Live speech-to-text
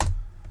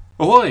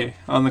Ahoy!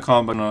 On the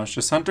comic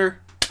Just Hunter.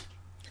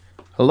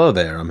 Hello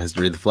there, I'm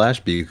History of the Flash,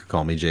 but you could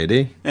call me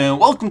JD. And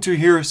welcome to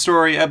Hero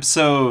Story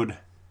episode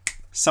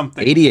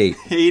something. 88.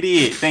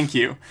 88, thank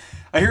you.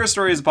 A Hero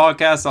Story is a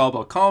podcast all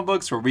about comic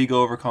books where we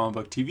go over comic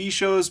book TV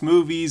shows,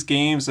 movies,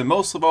 games, and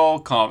most of all,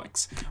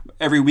 comics.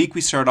 Every week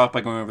we start off by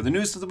going over the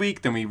news of the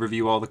week, then we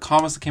review all the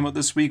comics that came out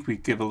this week, we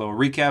give a little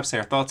recap, say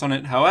our thoughts on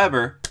it.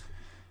 However,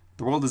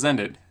 the world has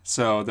ended,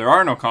 so there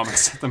are no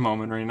comics at the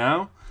moment right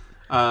now.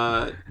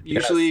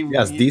 Usually,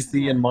 yes,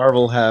 DC and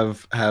Marvel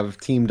have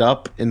teamed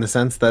up in the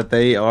sense that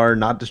they are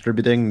not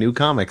distributing new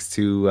comics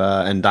to,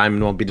 and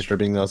Diamond won't be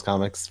distributing those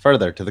comics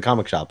further to the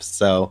comic shops.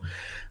 So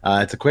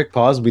it's a quick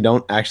pause. We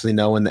don't actually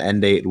know when the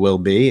end date will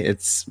be.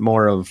 It's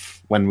more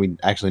of when we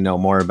actually know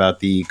more about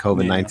the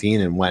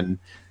COVID-19 and when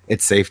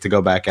it's safe to go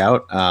back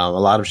out. A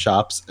lot of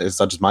shops,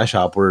 such as my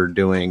shop, we're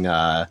doing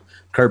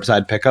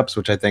curbside pickups,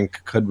 which I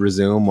think could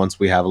resume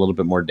once we have a little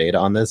bit more data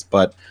on this.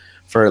 But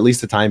for at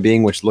least the time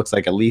being, which looks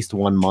like at least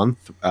 1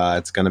 month,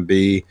 it's going to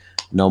be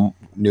no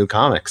new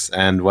comics.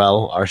 And,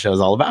 well, our show is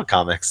all about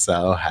comics,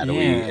 so how do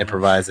we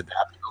improvise,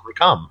 adapt, and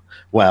overcome?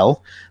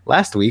 Well,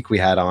 last week we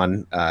had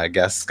on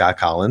guest Scott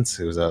Collins,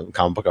 who's a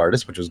comic book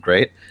artist, which was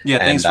great. Yeah,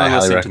 thanks and for I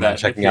highly listening recommend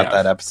to that. checking out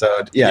that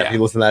episode. Yeah, if you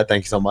listen to that,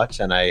 thank you so much,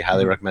 and I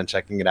highly recommend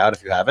checking it out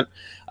if you haven't.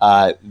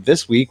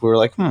 This week we were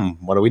like,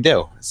 what do we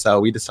do?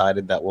 So we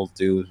decided that we'll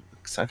do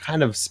some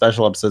kind of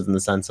special episodes in the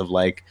sense of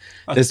like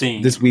this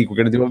week we're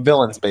going to do a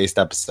villains based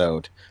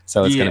episode,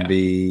 so it's going to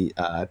be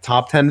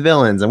top 10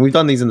 villains, and we've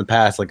done these in the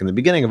past, like in the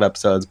beginning of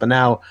episodes, but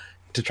now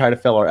to try to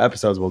fill our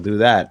episodes, we'll do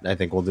that. I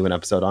think we'll do an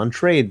episode on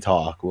trade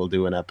talk. We'll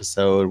do an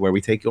episode where we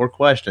take your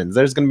questions.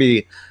 There's going to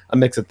be a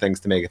mix of things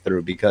to make it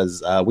through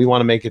because we want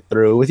to make it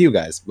through with you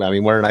guys. I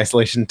mean, we're in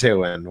isolation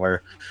too, and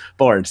we're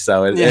bored.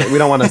 So we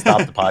don't want to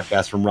stop the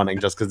podcast from running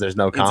just because there's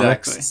no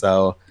comics. Exactly.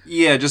 So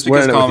yeah, just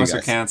because comics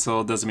are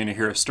canceled doesn't mean a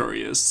Hero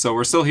Story is. So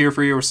we're still here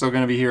for you. We're still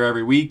going to be here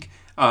every week.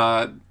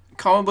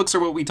 Comic books are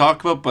what we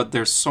talk about, but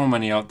there's so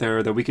many out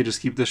there that we could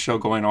just keep this show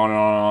going on and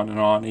on and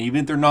on,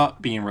 even if they're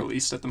not being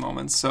released at the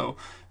moment. So,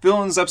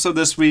 villains episode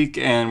this week,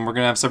 and we're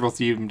going to have several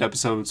themed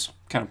episodes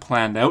kind of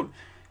planned out,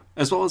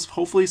 as well as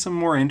hopefully some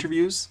more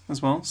interviews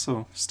as well,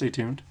 so stay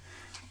tuned.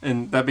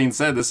 And that being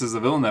said, this is a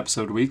villain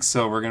episode week,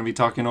 so we're going to be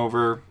talking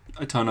over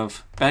a ton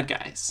of bad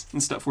guys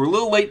and stuff. We're a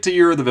little late to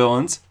Year of the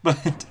Villains,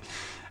 but...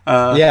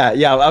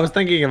 yeah, I was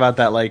thinking about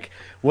that, like,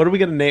 what are we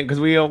gonna name? Because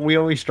we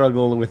always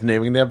struggle with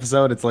naming the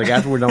episode. It's like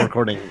after we're done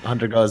recording,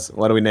 Hunter goes,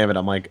 "What do we name it?"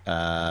 I'm like,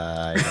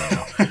 I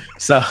don't know.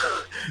 So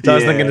I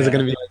was thinking, is it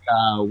gonna be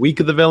like Week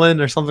of the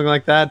Villain or something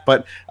like that?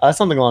 But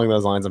something along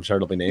those lines, I'm sure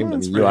it'll be named. I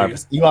mean,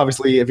 you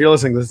obviously, if you're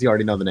listening to this, you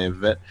already know the name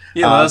of it.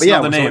 Yeah, let us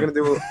know the name. So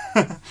we're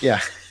gonna do,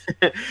 yeah.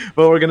 But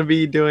we're going to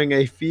be doing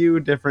a few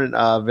different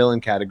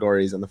villain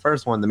categories. And the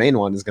first one, the main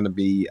one, is going to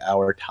be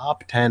our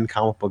top 10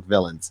 comic book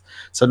villains.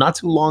 So not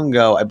too long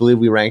ago, I believe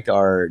we ranked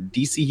our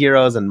DC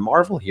heroes and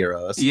Marvel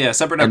heroes. Yeah,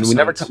 separate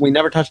episodes. And we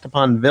never touched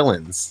upon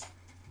villains.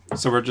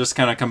 So we're just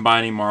kind of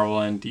combining Marvel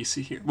and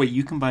DC here. Wait,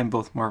 you combine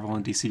both Marvel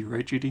and DC,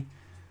 right, Judy?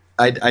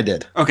 I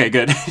did. Okay,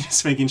 good.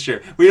 Just making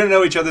sure. We don't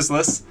know each other's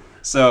lists.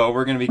 So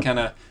we're going to be kind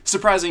of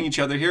surprising each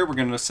other here. We're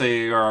going to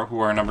say who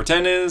our number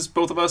 10 is,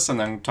 both of us, and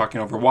then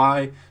talking over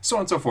why, so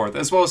on and so forth,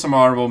 as well as some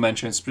honorable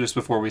mentions just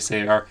before we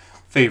say our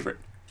favorite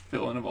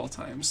villain of all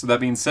time. So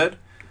that being said,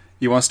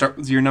 you want to start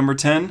with your number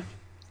 10?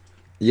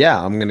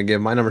 Yeah, I'm going to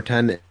give my number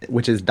 10,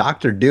 which is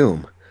Dr.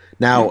 Doom.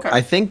 Now, I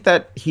think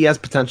that he has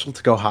potential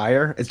to go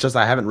higher. It's just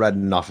I haven't read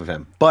enough of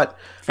him. But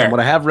from what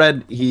I have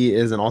read, he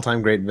is an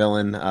all-time great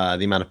villain.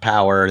 The amount of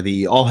power,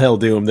 the all-hail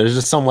Doom. There's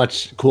just so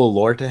much cool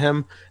lore to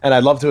him, and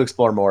I'd love to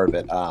explore more of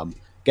it.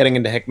 Getting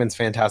into Hickman's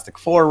Fantastic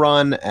Four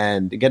run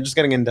and just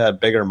getting into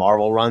bigger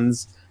Marvel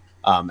runs.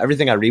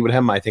 Everything I read with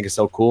him, I think, is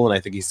so cool, and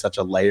I think he's such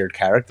a layered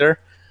character.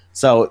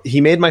 So he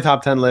made my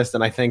top 10 list,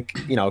 and I think,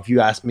 if you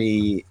ask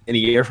me in a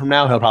year from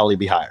now, he'll probably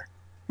be higher.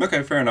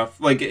 Okay, fair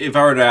enough. Like, if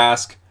I were to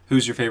ask...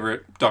 who's your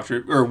favorite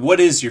what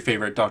is your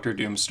favorite Dr.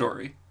 Doom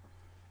story?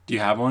 Do you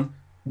have one?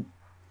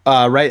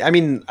 Right. I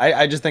mean,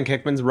 I just think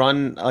Hickman's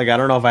run, like, I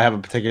don't know if I have a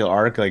particular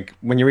arc. Like,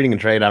 when you're reading a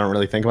trade, I don't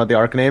really think about the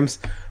arc names.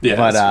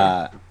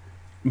 Yeah.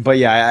 But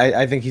yeah,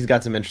 I think he's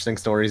got some interesting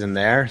stories in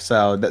there.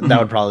 So that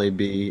would probably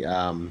be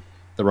the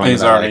run.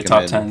 He's already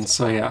top 10,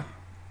 so yeah.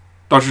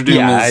 Dr. Doom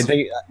I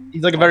think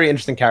he's like a very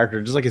interesting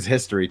character, just like his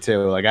history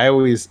too. Like I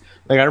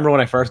remember when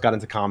I first got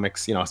into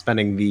comics,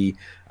 spending the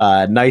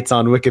nights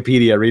on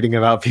Wikipedia reading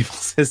about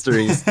people's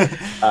histories.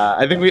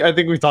 I think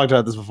we've talked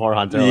about this before,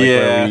 Hunter. Like,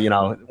 where we,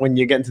 when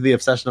you get into the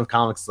obsession of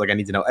comics, it's like I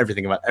need to know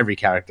everything about every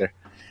character.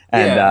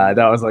 And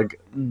that was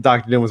like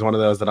Dr. Doom was one of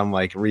those that I'm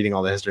like reading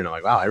all the history and I'm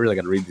like, wow, I really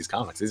got to read these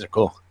comics. These are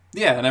cool.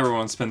 Yeah, and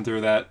everyone's been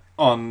through that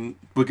on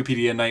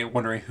Wikipedia at night,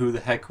 wondering who the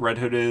heck Red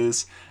Hood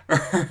is, or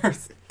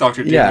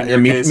Dr. Doom. Yeah,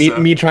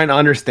 me trying to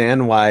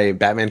understand why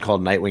Batman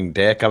called Nightwing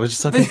Dick. I was just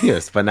so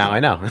confused, but now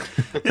I know.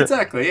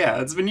 Exactly, yeah.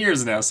 It's been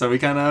years now, so we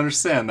kind of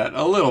understand that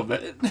a little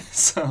bit.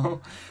 So,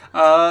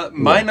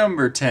 my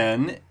number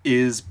 10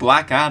 is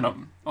Black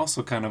Adam,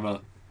 also kind of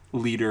a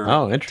leader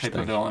type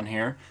of villain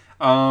here.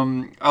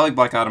 I like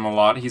Black Adam a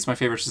lot. He's my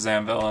favorite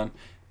Shazam villain.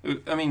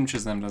 I mean,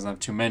 Shazam doesn't have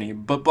too many,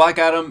 but Black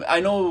Adam,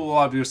 I know a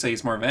lot of people say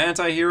he's more of an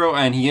anti-hero,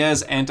 and he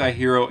has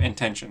anti-hero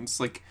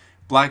intentions. Like,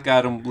 Black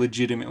Adam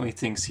legitimately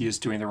thinks he is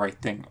doing the right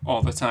thing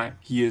all the time.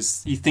 He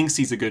thinks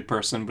he's a good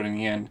person, but in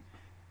the end,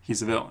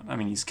 he's a villain. I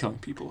mean, he's killing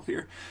people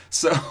here.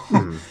 So,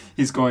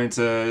 he's going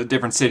to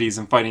different cities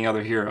and fighting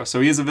other heroes.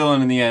 So he is a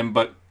villain in the end,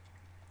 but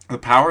the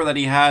power that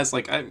he has,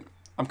 like,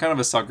 I'm kind of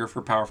a sucker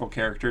for powerful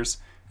characters.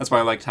 That's why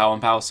I liked Hal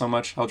and Pal so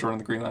much. Hal Jordan,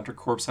 the Green Lantern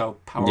Corps, how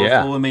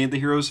powerful it made the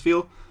heroes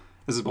feel,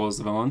 as well as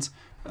the villains.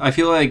 I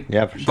feel like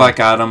Black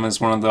Adam is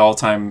one of the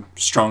all-time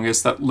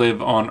strongest that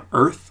live on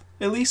Earth,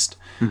 at least.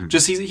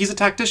 Just he's a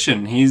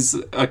tactician. He's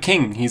a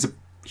king. He's a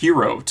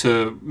hero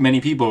to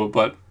many people,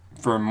 but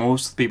for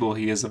most people,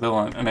 he is a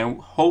villain. And I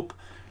hope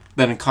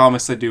that in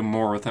comics they do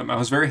more with him. I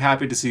was very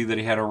happy to see that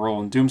he had a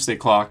role in Doomsday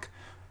Clock,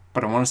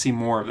 but I want to see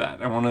more of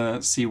that. I want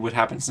to see what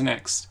happens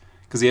next.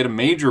 Because he had a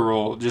major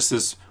role, just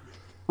this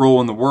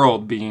role in the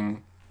world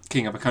being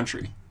king of a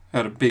country.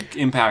 Had a big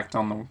impact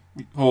on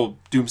the whole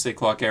Doomsday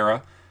Clock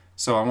era.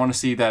 So I want to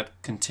see that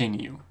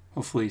continue,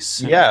 hopefully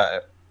soon. Yeah.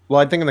 Well,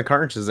 I think in the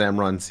current Shazam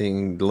run,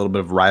 seeing a little bit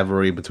of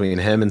rivalry between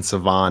him and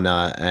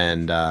Savannah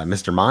and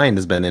Mr. Mind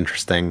has been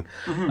interesting.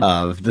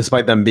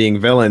 Despite them being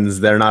villains,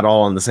 they're not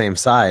all on the same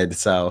side.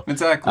 So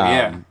exactly,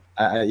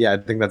 I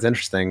think that's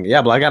interesting.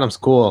 Yeah, Black Adam's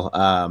cool.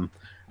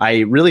 I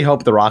really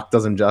hope The Rock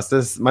does him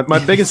justice.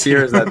 My biggest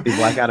fear is that the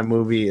Black Adam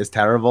movie is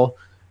terrible.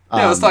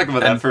 Yeah, let's talk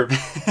about that for a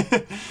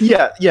bit.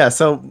 Yeah.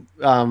 So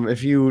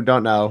if you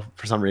don't know,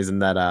 for some reason,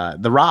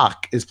 that The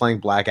Rock is playing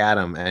Black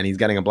Adam, and he's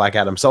getting a Black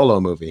Adam solo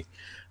movie,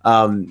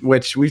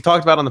 which we've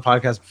talked about on the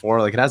podcast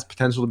before. Like, it has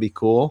potential to be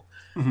cool.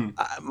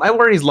 My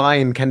worries lie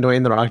in, can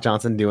Dwayne The Rock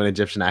Johnson do an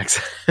Egyptian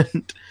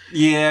accent?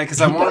 Yeah, because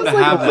I wanted to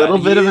have a little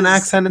bit of an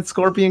accent in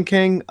Scorpion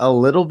King, a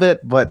little bit,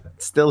 but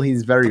still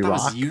he's very that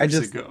Rock. Was years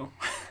ago.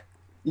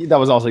 That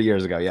was also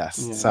years ago,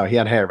 yes. Yeah. So he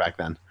had hair back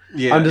then.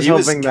 Yeah, I'm just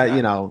hoping that,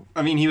 you know...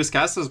 I mean, he was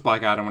cast as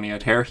Black Adam when he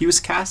had hair. He was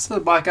cast as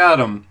Black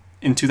Adam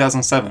in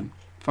 2007.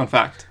 Fun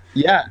fact.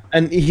 Yeah,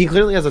 and he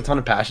clearly has a ton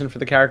of passion for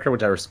the character,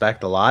 which I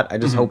respect a lot. I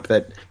just hope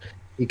that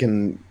he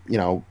can, you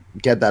know,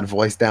 get that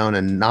voice down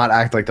and not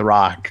act like The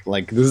Rock.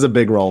 Like, this is a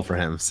big role for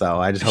him, so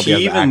I just hope he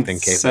has the acting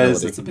capability. He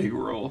says it's a big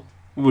role,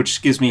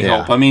 which gives me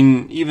hope. I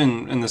mean,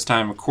 even in this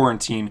time of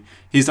quarantine,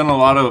 he's done a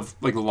lot of,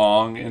 like,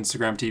 long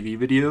Instagram TV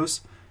videos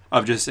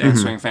of just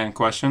answering fan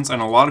questions,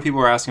 and a lot of people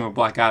are asking about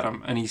Black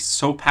Adam, and he's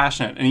so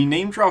passionate, and he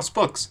name drops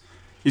books.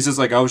 He says,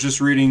 like, I was just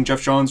reading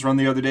Jeff Johns' run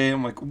the other day.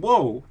 I'm like,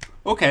 whoa,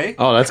 okay.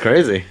 Oh, that's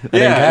crazy.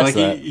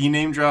 He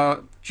name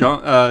dropped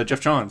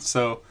Jeff Johns,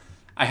 so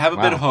I have a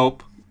bit of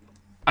hope.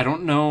 I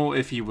don't know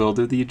if he will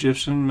do the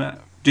Egyptian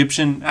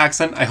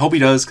accent. I hope he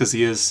does, because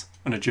he is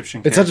an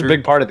Egyptian character. It's such a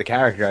big part of the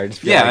character. I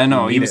just feel I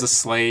know. He was a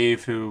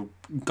slave who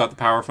got the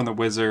power from the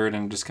wizard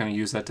and just kind of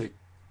used that to,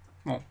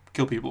 well,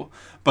 kill people.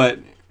 But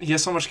he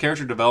has so much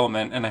character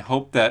development, and I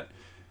hope that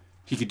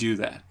he could do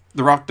that.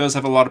 The Rock does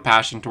have a lot of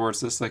passion towards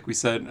this, like we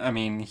said. I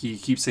mean, he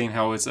keeps saying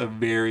how it's a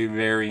very,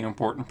 very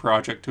important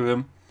project to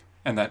him,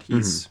 and that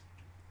he's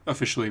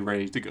officially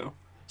ready to go.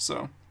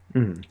 So,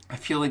 I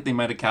feel like they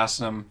might have cast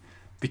him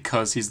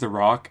because he's The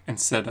Rock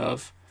instead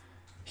of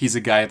he's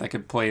a guy that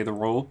could play the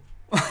role.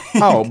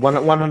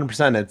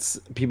 100%. It's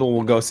people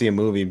will go see a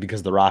movie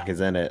because The Rock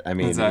is in it. I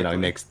mean, you know, he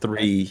makes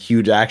 3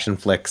 huge action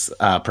flicks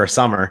per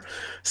summer.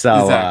 So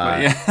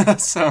I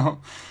still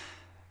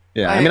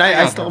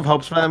have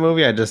hopes for that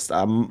movie.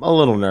 I'm a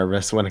little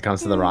nervous when it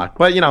comes to The Rock,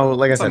 but you know,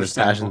 like I said, his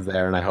passion's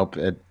there, and I hope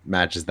it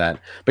matches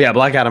that. But yeah,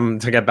 Black Adam.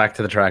 To get back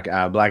to the track,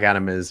 Black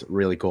Adam is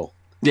really cool.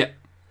 Yeah,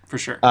 for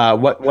sure.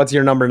 What's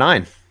your number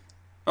 9?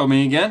 Oh,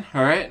 me again?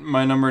 All right,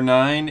 my number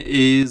 9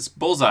 is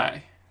Bullseye,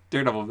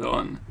 Daredevil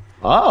villain.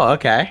 Oh,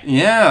 okay.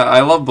 Yeah,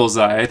 I love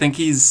Bullseye. I think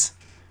he's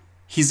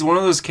one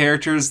of those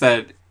characters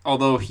that,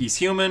 although he's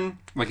human,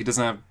 like he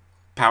doesn't have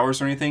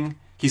powers or anything,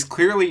 he's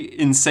clearly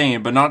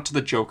insane, but not to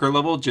the Joker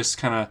level. Just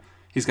kind of,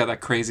 he's got that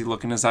crazy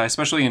look in his eye,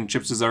 especially in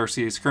Chip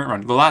Zdarsky's current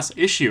run. The last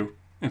issue,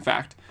 in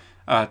fact,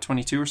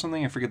 22 or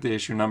something, I forget the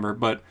issue number,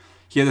 but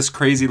he had this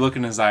crazy look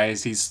in his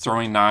eyes. He's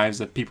throwing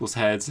knives at people's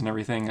heads and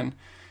everything, and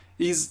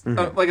he's,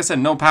 like I said,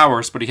 no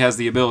powers, but he has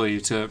the ability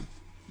to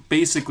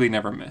basically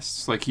never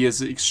miss. Like, he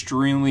has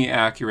extremely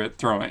accurate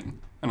throwing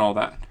and all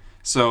that.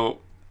 So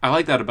I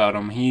like that about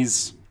him.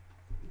 He's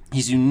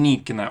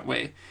unique in that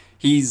way.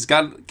 He's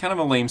got kind of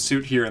a lame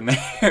suit here and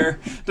there.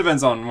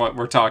 Depends on what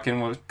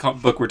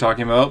book we're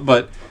talking about.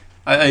 But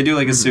I do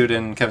like a suit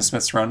in Kevin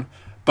Smith's run.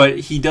 But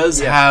he does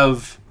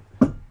have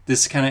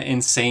this kind of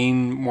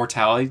insane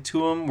mortality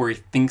to him where he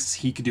thinks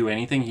he could do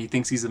anything. He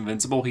thinks he's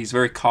invincible. He's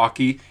very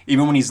cocky,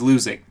 even when he's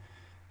losing.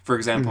 For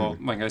example,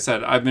 like I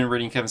said, I've been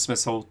reading Kevin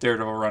Smith's whole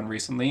Daredevil run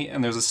recently,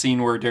 and there's a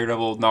scene where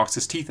Daredevil knocks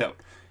his teeth out,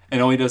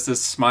 and all he does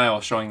is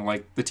smile, showing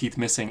like the teeth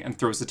missing, and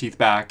throws the teeth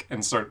back,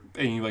 and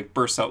he like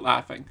bursts out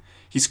laughing.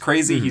 He's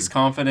crazy, he's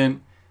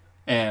confident,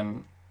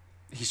 and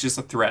he's just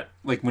a threat.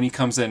 Like, when he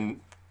comes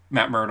in,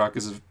 Matt Murdock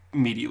is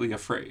immediately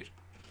afraid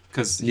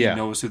because he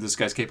knows who this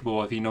guy's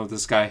capable of. He knows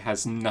this guy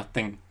has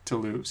nothing to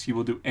lose. He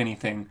will do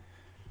anything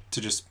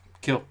to just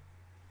kill.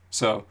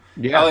 So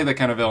I Yeah. like that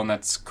kind of villain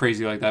that's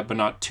crazy like that, but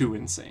not too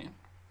insane.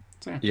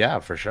 So Yeah,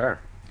 for sure.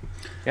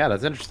 Yeah,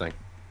 that's interesting.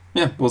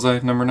 yeah, Bullseye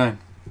number 9.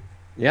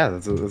 Yeah,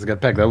 that's a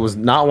good pick. That was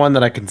not one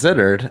that I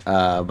considered,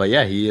 but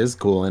yeah, he is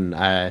cool, and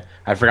I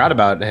forgot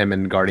about him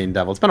in Guardian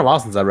Devil. It's been a while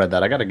since I read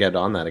that. I got to get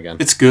on that again.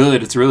 It's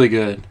good. It's really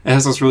good. It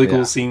has this really cool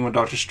Yeah, scene with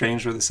Doctor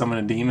Strange where they summon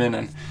a demon,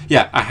 and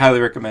yeah, I highly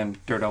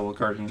recommend Daredevil,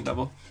 Guardian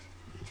Devil.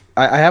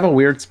 I have a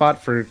weird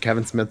spot for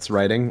Kevin Smith's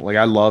writing. Like,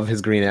 I love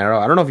his Green Arrow.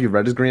 I don't know if you've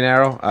read his Green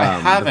Arrow. I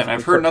haven't.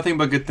 I've heard nothing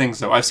but good things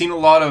though. I've seen a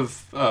lot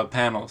of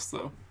panels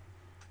though.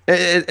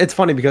 It's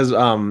funny because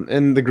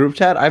in the group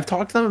chat I've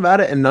talked to them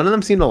about it and none of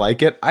them seem to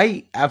like it.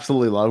 I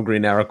absolutely love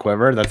Green Arrow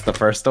Quiver. That's the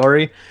first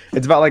story.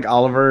 It's about like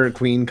Oliver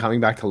Queen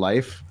coming back to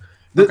life.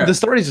 Okay. The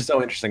story is just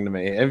so interesting to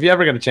me. If you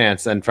ever get a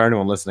chance, and for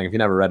anyone listening, if you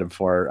never read it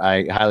before,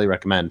 I highly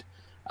recommend.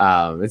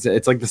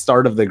 It's like the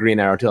start of the Green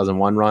Arrow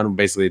 2001 run,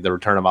 basically the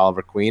return of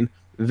Oliver Queen.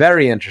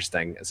 Very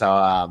interesting. So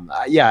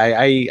yeah,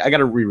 I got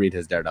to reread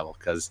his Daredevil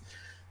because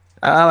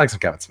I like some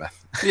Kevin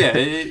Smith. Yeah,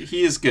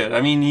 he is good.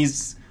 I mean,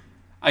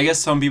 I guess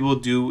some people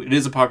do. It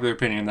is a popular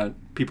opinion that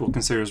people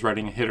consider his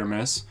writing a hit or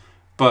miss,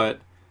 but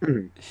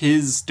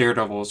his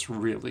Daredevil is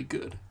really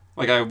good.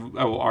 Like I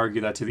will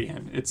argue that to the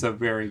end. It's a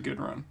very good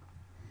run.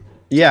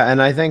 Yeah,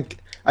 and I think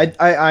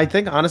I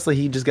think honestly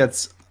he just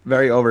gets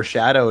very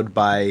overshadowed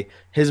by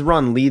his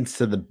run leads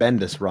to the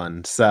Bendis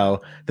run.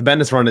 So the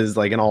Bendis run is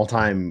like an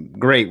all-time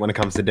great when it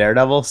comes to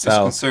Daredevil. So it's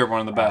considered one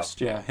of the best.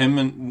 Yeah, him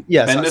and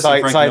yeah, Bendis so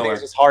and Frank I Miller. think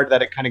it's just hard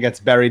that it kind of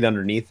gets buried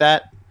underneath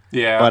that.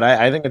 Yeah, But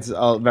I think it's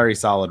a very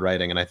solid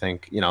writing, and I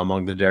think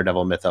among the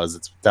Daredevil mythos,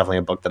 it's definitely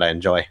a book that I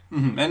enjoy.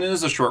 and it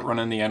is a short run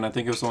in the end. I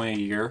think it was only a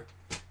year.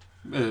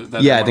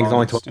 Yeah, I think it's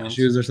only 12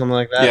 issues or something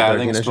like that. Yeah, I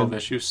think it's 13 12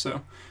 issues.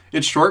 So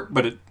it's short,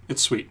 but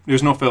it's sweet.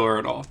 There's no filler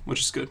at all,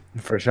 which is good.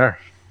 For sure.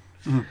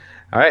 All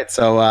right,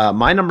 so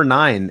my number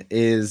 9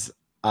 is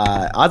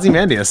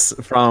Ozymandias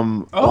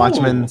from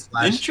Watchmen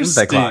 /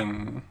 Doomsday Clock.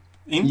 Interesting.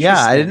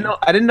 Yeah, I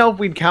didn't know if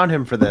we'd count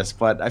him for this,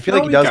 but I feel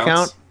like he does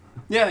count.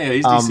 Yeah,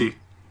 he's DC.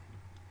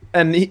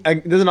 And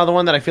there's another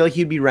one that I feel like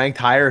he'd be ranked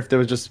higher if there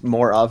was just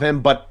more of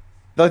him. But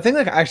the thing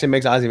that actually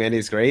makes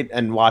Ozymandias great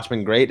and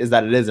Watchmen great is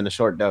that it is in a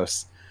short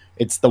dose.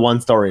 It's the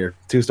one story or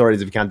two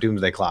stories if you count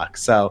Doomsday Clock.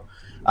 So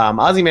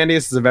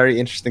Ozymandias is a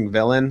very interesting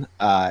villain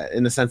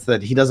in the sense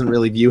that he doesn't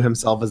really view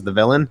himself as the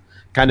villain,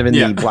 kind of in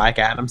the Black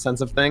Adam sense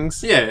of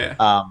things. Yeah.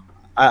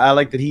 I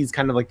like that he's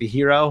kind of like the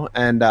hero.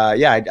 And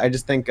I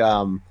just think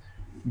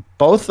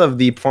both of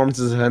the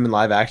performances of him in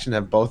live action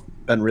have both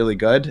been really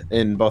good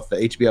in both the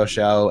HBO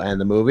show and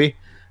the movie.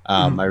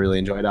 I really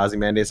enjoyed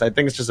Ozymandias. I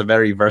think it's just a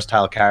very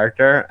versatile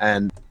character,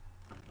 and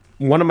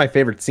one of my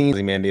favorite scenes of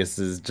Ozymandias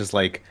is just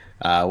like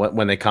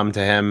when they come to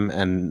him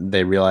and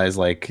they realize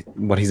like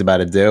what he's about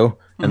to do,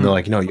 and they're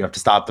like, "No, you have to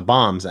stop the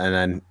bombs." And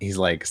then he's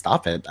like,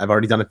 "Stop it! I've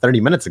already done it 30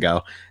 minutes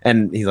ago."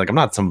 And he's like, "I'm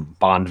not some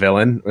Bond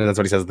villain." That's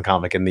what he says in the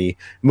comic. In the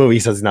movie, he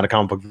says he's not a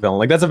comic book villain.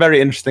 Like that's a very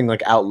interesting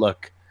like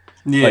outlook.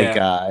 Yeah. Like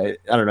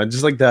I don't know,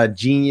 just like the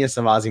genius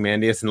of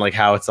Ozymandias and like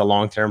how it's a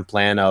long-term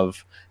plan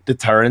of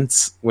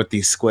deterrence with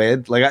the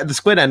squid. Like the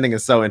squid ending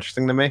is so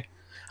interesting to me.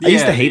 I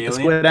used to hate the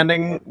squid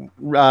ending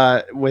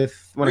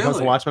with when it comes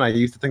to Watchmen. I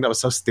used to think that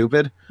was so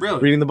stupid.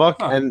 Reading the book,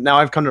 and now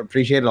I've come to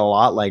appreciate it a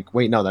lot. Like,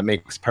 wait, no, that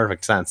makes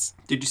perfect sense.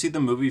 Did you see the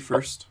movie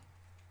first?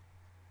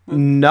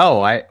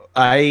 No,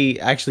 I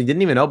actually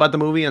didn't even know about the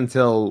movie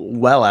until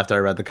well after I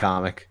read the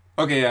comic.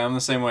 Okay, yeah, I'm the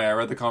same way. I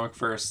read the comic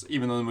first,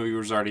 even though the movie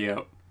was already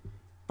out.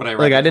 But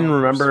I didn't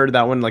remember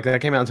that one. Like that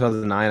came out in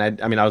 2009.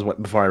 I mean, I was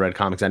before I read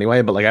comics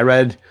anyway. But like I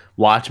read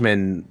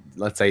Watchmen,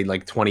 let's say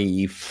like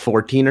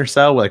 2014 or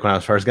so, like when I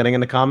was first getting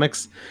into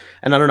comics.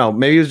 And I don't know,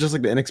 maybe it was just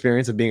like the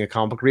inexperience of being a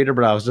comic book reader.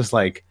 But I was just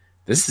like,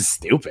 this is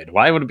stupid.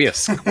 Why would it be a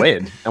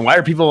squid? And why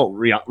are people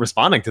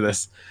responding to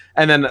this?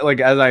 And then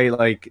like as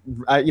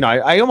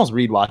I almost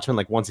read Watchmen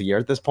like once a year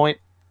at this point.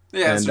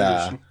 Yeah,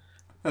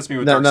 that's me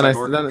with then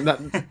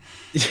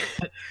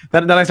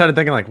then I started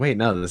thinking like, wait,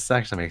 no, this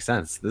actually makes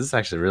sense. This is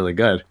actually really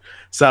good.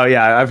 So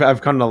yeah, I've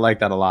come to like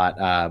that a lot.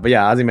 But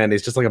yeah, Ozymandias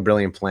is just like a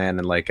brilliant plan,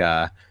 and like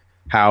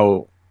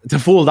how to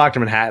fool Dr.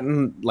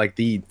 Manhattan, like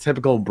the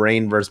typical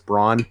brain versus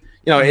brawn.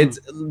 It's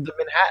the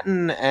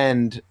Manhattan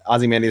and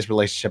Ozymandias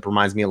relationship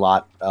reminds me a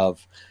lot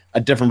of a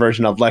different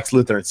version of Lex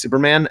Luthor and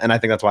Superman, and I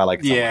think that's why I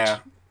like it so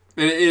much.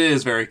 It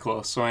is very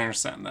close, so I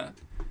understand that.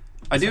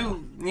 I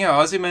do,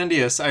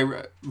 Ozymandias,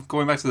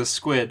 going back to the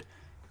squid,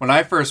 when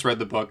I first read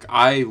the book,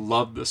 I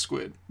loved the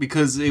squid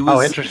because it was...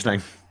 Oh,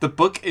 interesting. The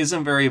book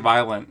isn't very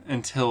violent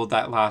until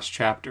that last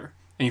chapter.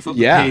 And you flip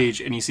the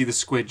page and you see the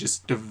squid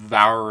just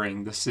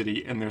devouring the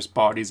city and there's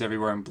bodies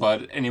everywhere and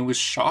blood. And it was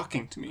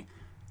shocking to me.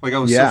 Like, I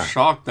was so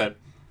shocked that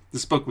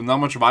this book with not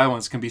much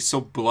violence can be so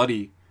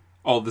bloody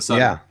all of a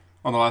sudden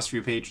on the last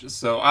few pages.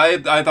 So I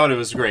thought it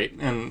was great.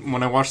 And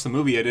when I watched the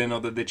movie, I didn't know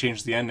that they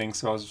changed the ending,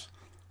 so I was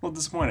a little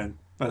disappointed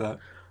by that.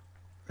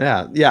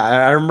 Yeah.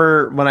 I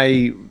remember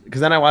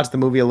because then I watched the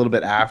movie a little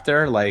bit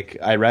after. Like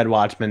I read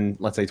Watchmen,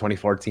 let's say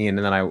 2014,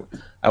 and then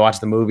I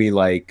watched the movie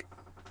like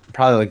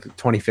probably like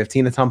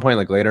 2015 at some point,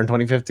 like later in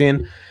 2015.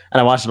 And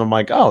I watched it. I'm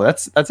like, oh,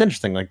 that's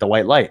interesting, like the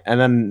white light. And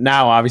then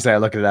now, obviously, I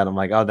look at that. I'm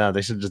like, oh no,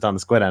 they should have just done the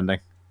squid ending.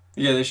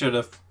 Yeah, they should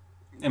have.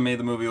 And made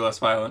the movie less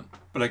violent.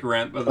 But I can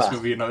rant about this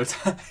movie another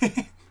time.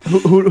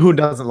 Who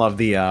doesn't love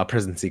the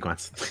prison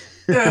sequence?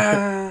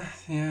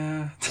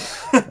 Yeah.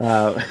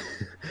 Oh,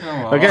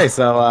 well. Okay,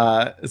 so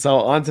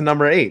on to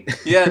number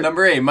 8. Yeah,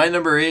 number 8. My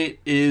number 8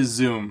 is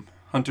Zoom,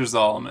 Hunter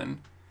Zolomon.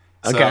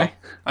 So, okay.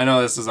 I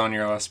know this is on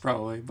your list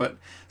probably, but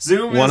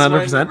Zoom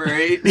 100%. is my number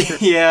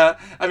 8. Yeah,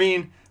 I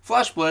mean,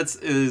 Flash Blitz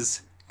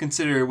is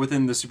considered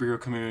within the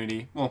superhero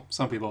community, well,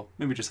 some people,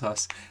 maybe just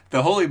us,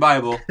 the holy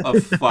Bible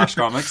of Flash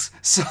comics.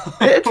 So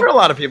it's for a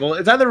lot of people.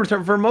 It's either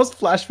for most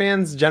Flash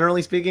fans,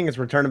 generally speaking, it's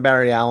Return of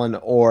Barry Allen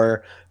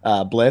or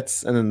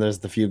Blitz, and then there's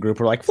the few group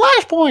who are like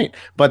Flashpoint,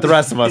 but the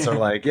rest of us are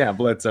like, yeah,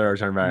 Blitz or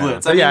Return of Barry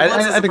Allen. So,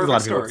 I think a lot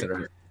of people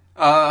consider it.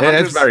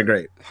 It's very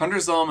great. Hunter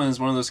Zolomon is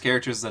one of those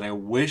characters that I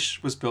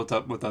wish was built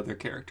up with other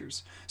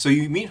characters. So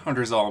you meet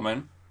Hunter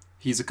Zolomon,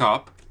 he's a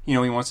cop, he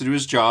wants to do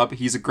his job,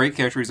 he's a great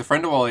character, he's a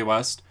friend of Wally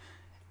West.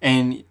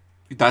 And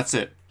that's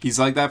it. He's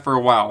like that for a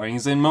while. And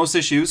he's in most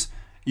issues.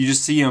 You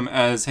just see him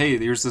as, hey,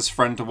 here's this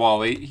friend to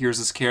Wally. Here's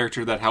this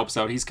character that helps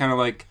out. He's kind of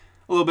like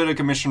a little bit of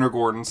Commissioner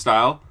Gordon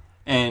style.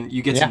 And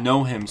you get to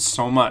know him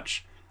so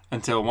much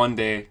until one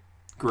day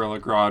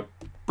Gorilla Grodd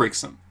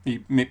breaks him. He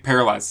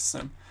paralyzes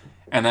him.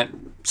 And that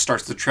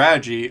starts the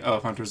tragedy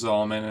of Hunter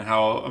Zolomon and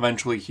how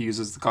eventually he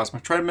uses the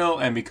Cosmic Treadmill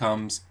and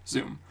becomes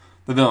Zoom,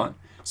 the villain.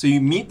 So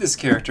you meet this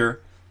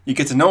character. You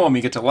get to know him.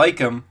 You get to like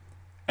him.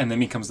 And then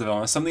becomes the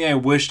villain. Something I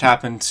wished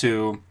happened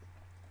to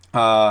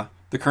the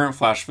current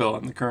Flash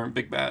villain, the current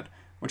Big Bad,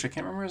 which I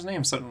can't remember his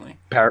name suddenly.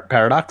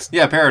 Paradox?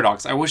 Yeah,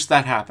 Paradox. I wish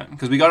that happened.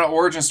 Because we got an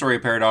origin story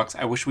of Paradox.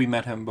 I wish we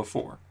met him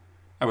before.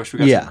 I wish we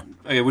got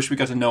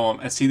to know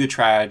him and see the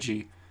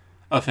tragedy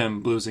of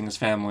him losing his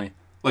family,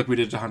 like we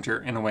did to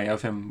Hunter, in a way,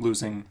 of him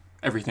losing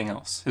everything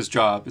else. His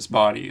job, his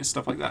body,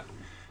 stuff like that.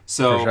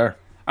 So for sure.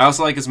 I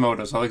also like his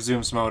motives. I like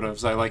Zoom's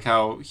motives. I like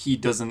how he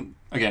doesn't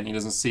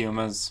see him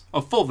as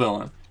a full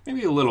villain.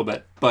 Maybe a little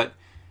bit, but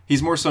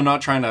he's more so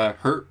not trying to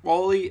hurt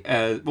Wally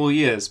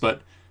he is,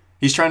 but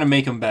he's trying to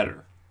make him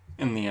better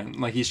in the end.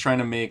 Like, he's trying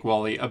to make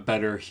Wally a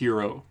better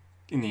hero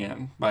in the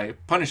end by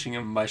punishing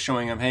him, by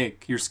showing him, hey,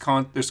 there's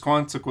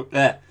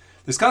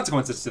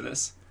consequences to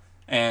this.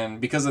 And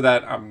because of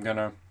that, I'm going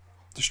to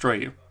destroy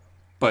you.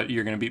 But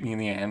you're going to beat me in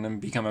the end and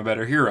become a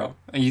better hero.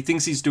 And he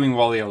thinks he's doing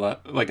Wally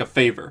a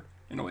favor,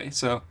 in a way.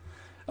 So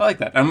I like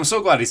that. I'm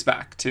so glad he's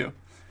back, too.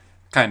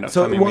 Kind of.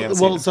 So,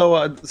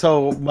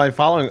 so my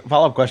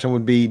follow-up question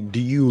would be: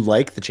 do you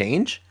like the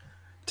change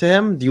to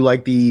him? Do you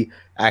like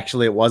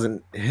actually it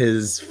wasn't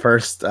his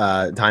first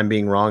time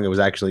being wrong? It was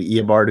actually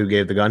Eobard who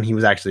gave the gun. He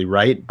was actually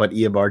right, but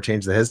Eobard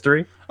changed the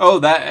history. Oh,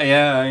 that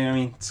yeah. I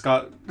mean,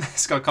 Scott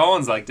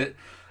Collins liked it.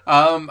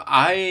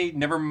 I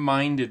never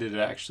minded it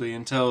actually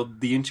until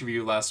the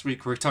interview last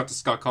week where we talked to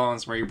Scott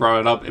Collins, where he brought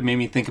it up. It made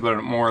me think about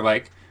it more.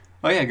 Like,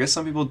 oh yeah, I guess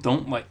some people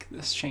don't like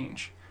this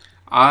change.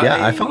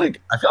 I feel like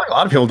a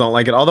lot of people don't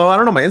like it. Although I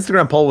don't know, my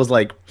Instagram poll was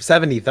like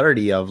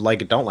 70-30 of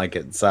like it, don't like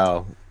it.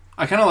 So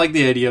I kind of like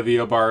the idea of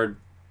Eobard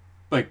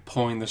like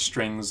pulling the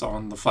strings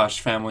on the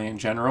Flash family in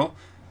general.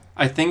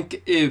 I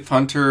think if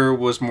Hunter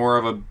was more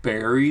of a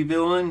Barry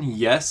villain,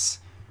 yes,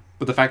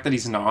 but the fact that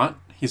he's not,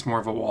 he's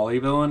more of a Wally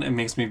villain. It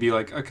makes me be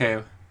like,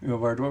 okay,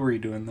 Eobard, what were you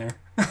doing there?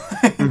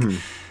 Mm-hmm.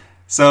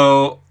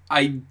 So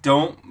I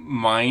don't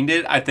mind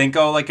it. I think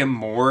I'll like it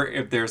more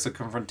if there's a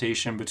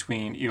confrontation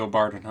between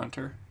Eobard and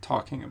Hunter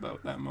talking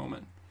about that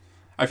moment.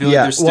 I feel like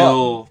there's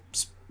still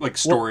a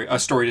story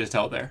to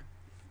tell there.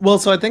 Well,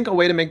 so I think a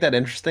way to make that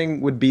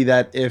interesting would be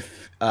that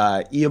if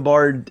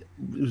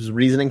Eobard's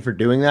reasoning for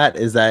doing that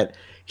is that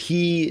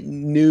he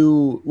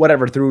knew,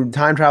 whatever, through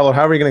time travel, or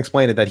however you can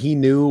explain it, that he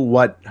knew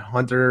what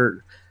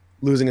Hunter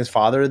losing his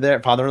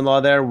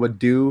father-in-law there would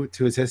do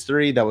to his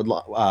history that would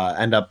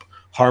end up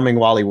harming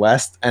Wally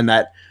West, and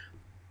that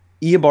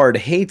Eobard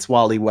hates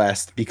Wally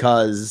West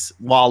because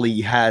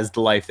Wally has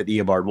the life that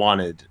Eobard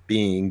wanted,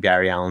 being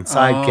Barry Allen's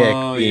sidekick.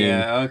 Oh,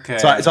 yeah, okay.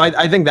 So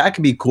I think that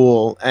could be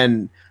cool.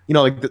 And,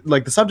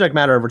 like the subject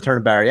matter of Return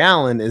of Barry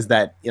Allen is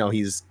that,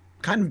 he's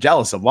kind of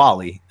jealous of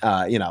Wally,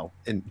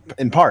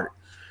 in part.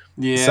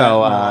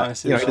 Yeah.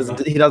 So,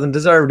 he doesn't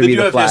deserve to be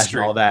the Flash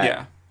history and all that.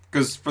 Yeah.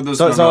 Because for those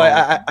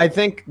I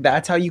think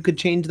that's how you could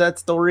change that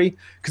story.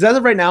 Because as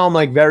of right now, I'm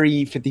like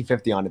very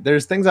 50-50 on it.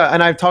 There's things,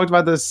 and I've talked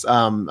about this.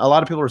 A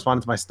lot of people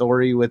responded to my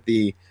story with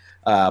the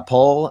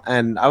poll,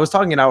 and I was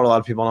talking it out with a lot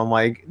of people, and I'm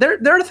like, there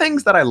are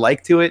things that I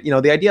like to it.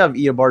 The idea of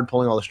Eobard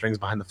pulling all the strings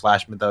behind the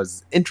Flash mythos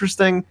is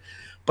interesting,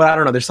 but I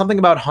don't know. There's something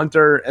about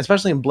Hunter,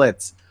 especially in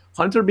Blitz,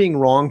 Hunter being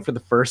wrong for the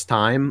first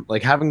time,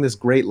 like having this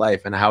great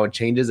life and how it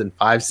changes in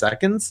 5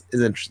 seconds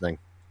is interesting.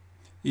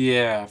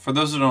 Yeah, for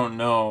those who don't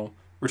know,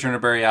 Return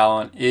of Barry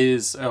Allen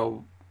is,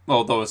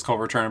 although it's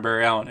called Return of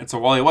Barry Allen, it's a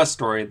Wally West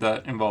story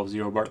that involves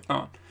Eobard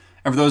Thawne.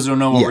 And for those who don't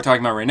know what we're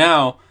talking about right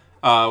now,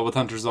 with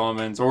Hunter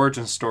Zolomon's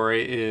origin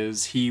story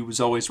is he was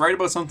always right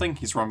about something,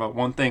 he's wrong about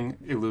one thing,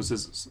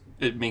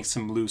 it makes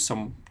him lose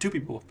two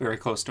people very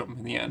close to him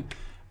in the end.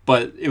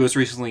 but it was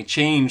recently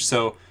changed.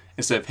 So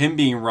instead of him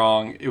being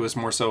wrong, it was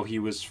more so he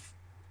was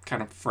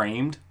kind of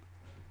framed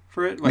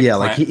for it. Like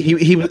like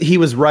he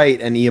was right,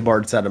 and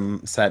Eobard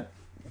set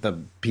the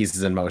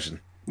pieces in motion.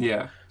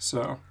 Yeah.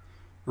 So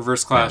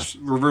Reverse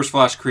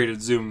Flash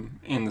created Zoom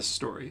in the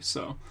story.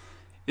 So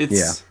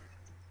it's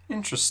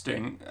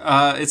interesting.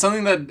 It's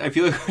something that I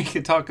feel like we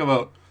could talk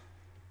about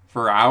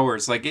for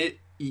hours. Like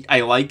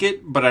I like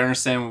it, but I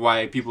understand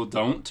why people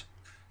don't.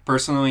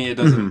 Personally, it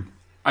doesn't.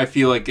 I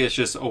feel like it's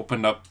just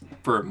opened up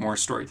for more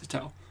story to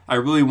tell. I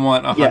really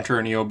want a Hunter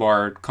and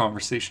Eobard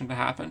conversation to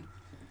happen.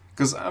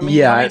 Because, I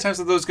mean, how many times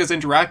have those guys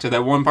interacted?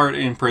 That one part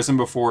in prison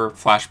before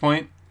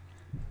Flashpoint?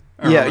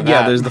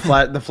 There's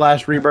the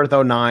Flash Rebirth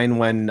 09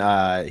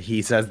 when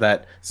he says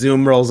that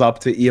Zoom rolls up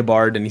to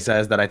Eobard and he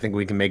says that I think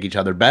we can make each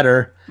other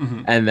better.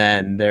 And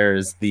then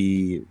there's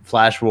the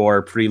Flash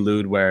War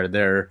prelude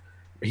where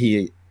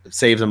he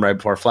saves him right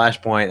before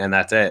Flashpoint, and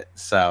that's it.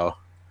 So,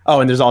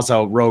 and there's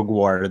also Rogue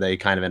War where they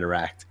kind of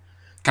interact.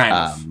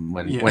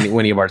 When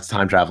Eobard's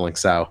time traveling.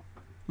 So,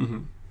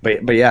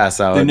 but yeah,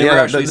 so they never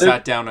actually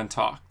sat down and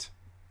talked.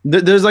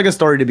 There's like a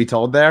story to be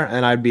told there,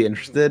 and I'd be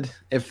interested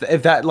if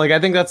that, like, I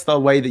think that's the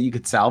way that you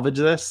could salvage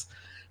this,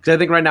 because I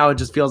think right now it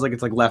just feels like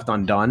it's like left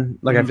undone.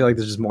 Like I feel like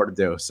there's just more to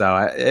do. So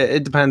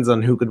it depends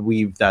on who could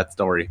weave that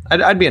story.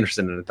 I'd be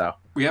interested in it though.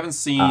 We haven't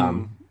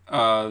seen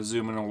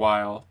Zoom in a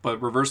while, but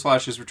Reverse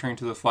Flash is returning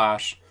to the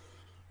Flash.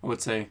 I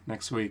would say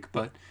next week,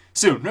 but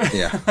soon.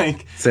 Yeah,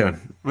 like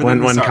soon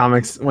when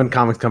comics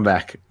come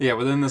back. Yeah,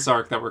 within this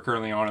arc that we're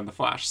currently on in the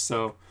Flash.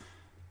 So.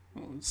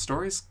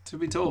 Stories to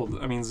be told.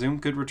 I mean, Zoom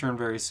could return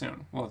very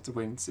soon. We'll have to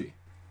wait and see.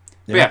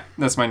 But yeah,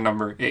 that's my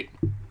number 8.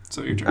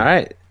 So your turn. All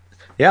right.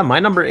 Yeah, my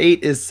number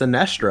 8 is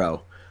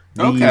Sinestro.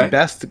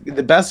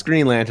 The best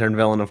Green Lantern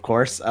villain, of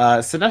course.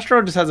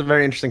 Sinestro just has a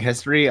very interesting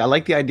history. I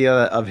like the idea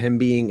of him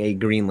being a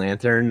Green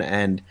Lantern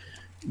and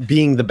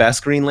being the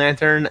best Green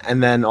Lantern,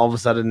 and then all of a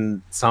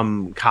sudden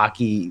some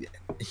cocky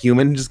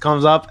human just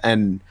comes up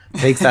and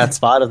takes that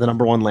spot of the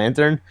number 1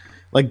 Lantern.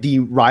 Like the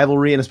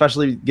rivalry, and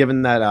especially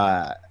given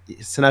that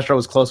Sinestro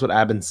was close with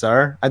Abin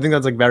Sur, I think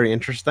that's like very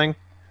interesting.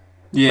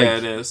 Yeah, like,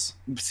 it is.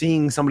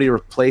 Seeing somebody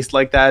replaced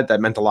like that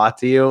meant a lot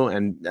to you,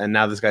 and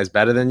now this guy's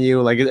better than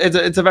you. Like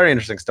it's a very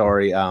interesting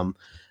story. I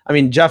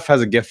mean, Jeff has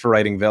a gift for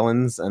writing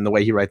villains, and the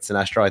way he writes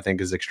Sinestro, I think,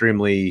 is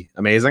extremely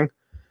amazing.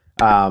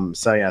 So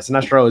yeah,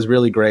 Sinestro is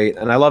really great,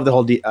 and I love the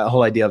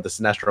whole idea of the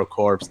Sinestro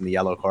corpse and the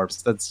yellow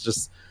corpse. That's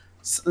just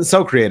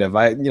so creative. The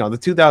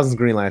 2000s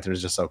Green Lantern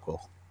is just so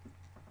cool.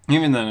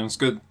 Even then, it was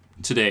good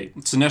today.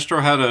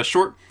 Sinestro had a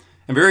short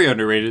and very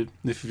underrated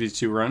the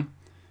 52 run.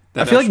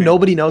 I feel like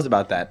nobody knows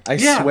about that. I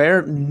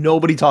swear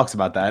nobody talks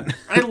about that.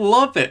 I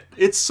love it.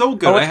 It's so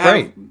good. It's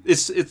great.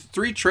 It's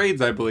 3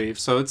 trades, I believe.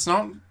 So it's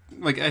not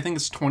like, I think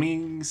it's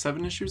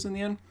 27 issues in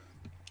the end.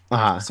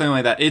 Something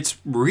like that. It's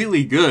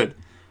really good.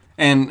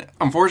 And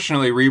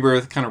unfortunately,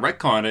 Rebirth kind of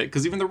retconned it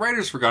because even the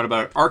writers forgot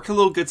about it.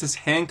 Arkilil gets his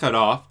hand cut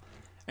off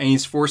and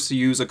he's forced to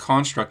use a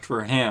construct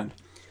for a hand.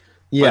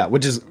 Yeah,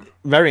 which is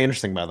very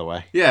interesting, by the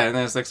way. Yeah, and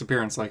then his next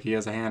appearance, like, he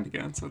has a hand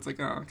again. So it's like,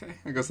 oh, okay.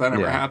 I guess that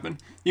never happened.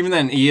 Even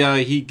then,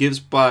 he gives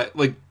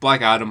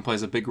Black Adam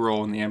plays a big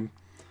role in the end.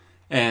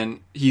 And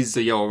he's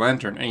the Yellow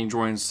Lantern, and he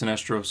joins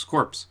Sinestro's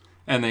corpse.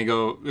 And they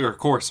go, or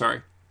Corps,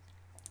 sorry.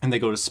 And they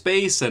go to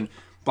space, and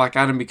Black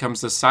Adam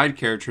becomes the side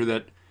character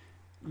that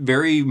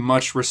very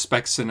much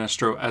respects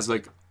Sinestro as,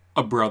 like,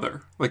 a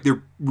brother. Like,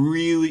 they're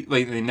really,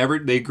 like,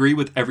 they agree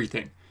with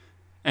everything.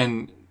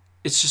 And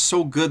it's just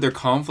so good, their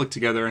conflict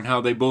together and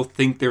how they both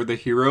think they're the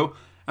hero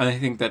and they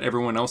think that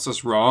everyone else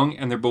is wrong,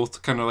 and they're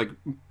both kind of like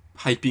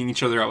hyping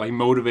each other out, like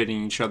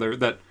motivating each other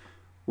that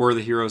we're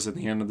the heroes at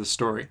the end of the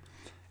story.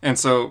 And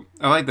so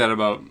I like that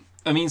about,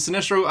 I mean,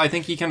 Sinestro, I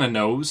think he kind of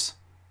knows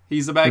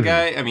he's the bad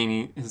guy. I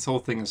mean, his whole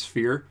thing is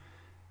fear,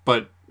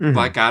 but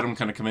Black Adam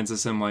kind of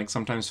convinces him like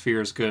sometimes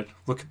fear is good.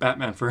 Look at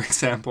Batman, for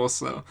example.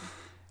 So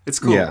it's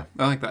cool. Yeah.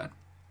 I like that.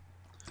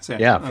 So,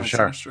 yeah, for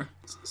sure.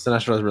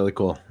 Sinestro is really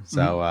cool.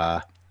 So,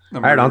 all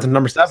right, on to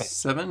number 7.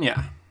 7,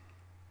 yeah.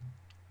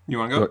 You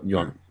want to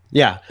go?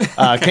 Yeah.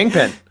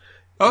 Kingpin.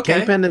 Okay.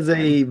 Kingpin is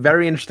a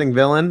very interesting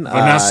villain.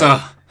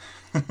 Vanessa.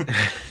 Sorry,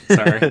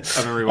 I've been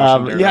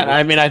rewatching. Yeah,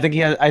 I mean, I think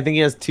he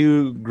has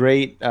 2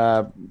 great.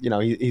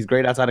 He's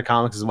great outside of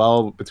comics as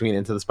well, between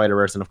Into the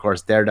Spider-Verse and of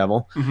course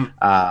Daredevil.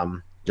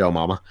 Joe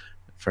Mama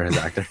for his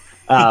actor.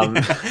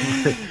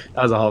 That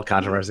was a whole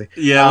controversy.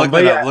 Yeah,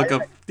 look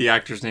up the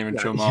actor's name in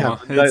Joe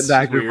Mama. Yeah,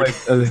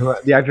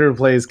 the actor who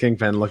plays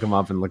Kingpin, look him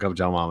up and look up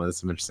Joe Mama. There's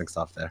some interesting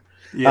stuff there.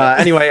 Yeah.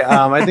 Anyway,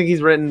 I think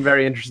he's written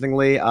very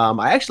interestingly.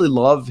 I actually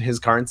love his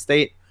current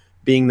state,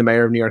 being the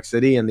mayor of New York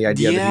City, and the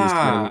idea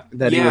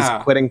that he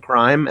was quitting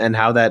crime and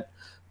how that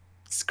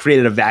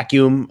created a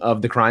vacuum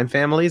of the crime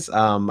families.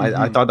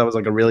 I thought that was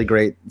like a really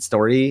great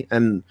story,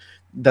 and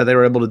that they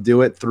were able to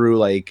do it through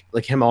like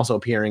him also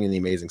appearing in The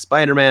Amazing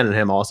Spider-Man and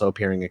him also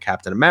appearing in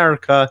Captain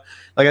America.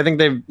 Like, I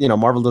think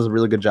Marvel does a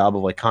really good job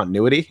of like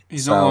continuity.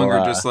 He's no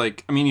longer just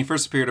like, I mean, he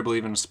first appeared, I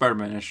believe, in a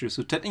Spider-Man issue,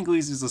 so technically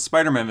he's a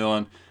Spider-Man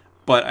villain,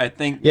 But I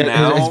think Yeah,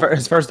 now,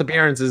 his first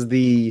appearance is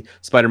the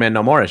Spider-Man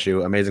No More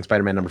issue, Amazing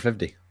Spider-Man number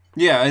 50.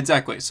 yeah,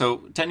 exactly. So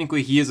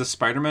technically, he is a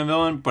Spider-Man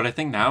villain, but I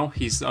think now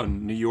he's a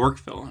New York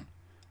villain.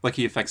 Like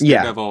he affects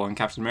Yeah, Daredevil and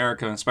Captain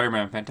America and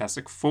Spider-Man,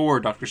 Fantastic Four,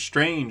 Doctor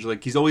Strange.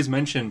 Like he's always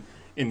mentioned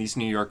in these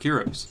New York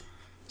heroes.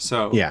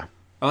 So yeah.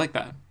 I like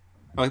that.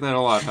 I like that a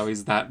lot. How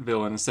he's that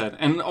villain instead.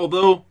 And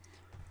although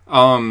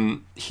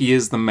he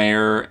is the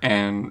mayor,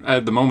 and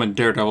at the moment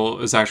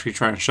Daredevil is actually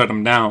trying to shut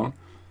him down,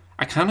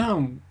 I kind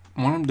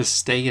of want him to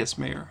stay as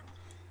mayor,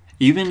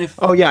 even if.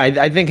 Oh yeah,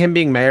 I think him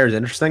being mayor is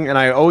interesting, and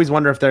I always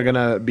wonder if they're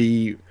gonna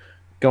be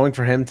going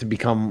for him to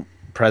become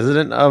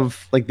president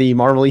of like the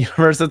Marvel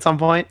universe at some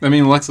point. I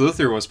mean, Lex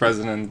Luthor was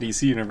president of the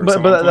DC universe at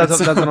one But point. that's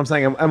what I'm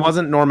saying. And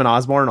wasn't Norman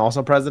Osborn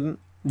also president?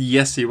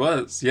 Yes, he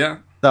was. Yeah.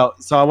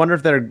 So I wonder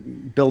if they're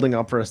building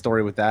up for a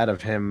story with that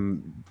of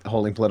him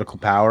holding political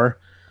power,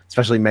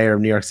 especially mayor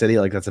of New York City.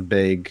 Like that's a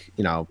big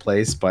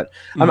place. But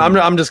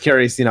I'm just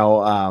curious,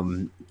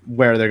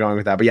 where they're going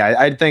with that. But yeah,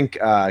 I think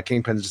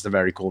Kingpin's just a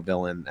very cool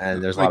villain,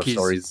 and there's a lot of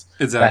stories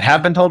that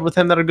have been told with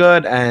him that are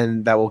good,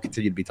 and that will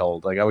continue to be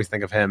told. Like I always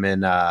think of him in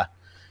my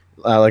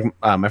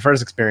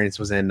first experience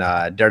was in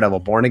Daredevil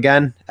Born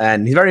Again,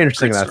 and he's very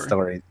interesting in that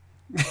story.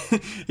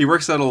 He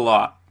works out a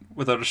lot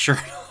without a shirt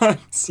on.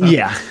 So.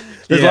 Yeah.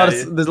 There's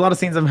a lot of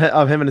scenes of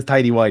him in his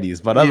tidy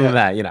whities, but other than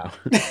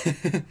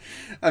that,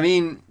 I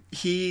mean,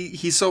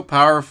 he's so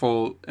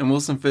powerful, and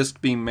Wilson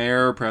Fisk being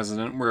mayor or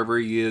president, wherever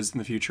he is in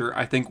the future,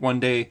 I think one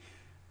day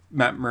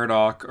Matt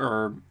Murdock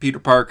or Peter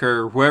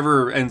Parker,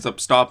 whoever ends up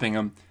stopping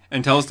him,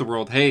 and tells the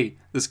world, hey,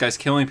 this guy's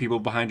killing people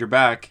behind your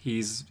back,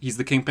 he's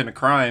the kingpin of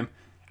crime,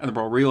 and the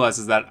world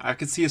realizes that, I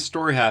could see a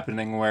story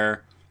happening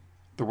where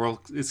the world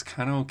is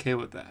kind of okay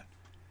with that.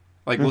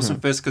 Like, Wilson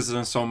Fisk has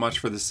done so much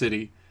for the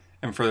city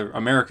and for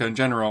America in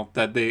general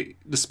that they,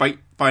 despite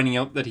finding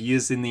out that he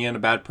is in the end a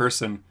bad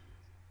person,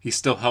 he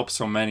still helps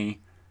so many,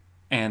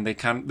 and they're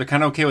kind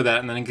of okay with that.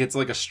 And then it gets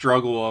like a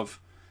struggle of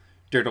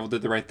Daredevil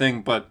did the right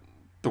thing, but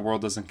the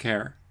world doesn't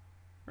care,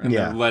 and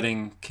they're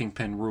letting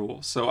Kingpin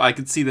rule. So I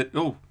could see that.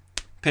 Oh,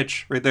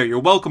 pitch right there. You're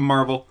welcome,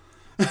 Marvel.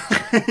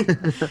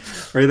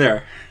 Right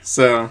there.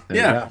 So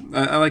yeah,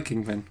 I like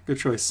Kingpin. Good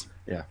choice.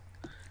 Yeah.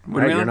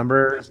 Right,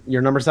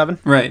 your number 7.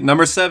 Right,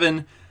 number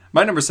 7.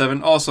 My number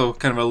 7, also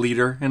kind of a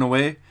leader in a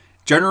way,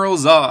 General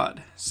Zod.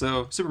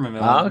 So Superman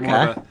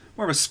villain,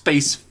 more of a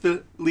space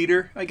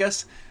leader, I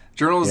guess.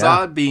 General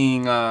Zod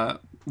being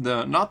not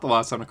the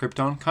last son of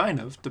Krypton, kind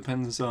of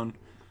depends on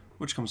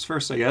which comes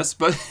first, I guess.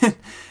 But the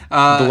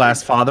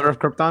last father of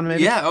Krypton,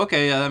 maybe. Yeah,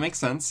 okay, that makes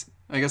sense.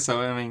 I guess so.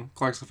 I mean,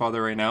 Clark's the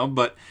father right now,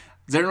 but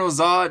General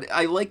Zod,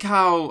 I like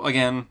how,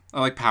 again,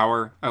 I like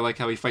power. I like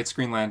how he fights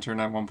Green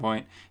Lantern at one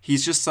point.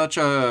 He's just such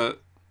a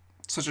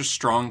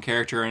strong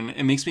character, and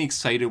it makes me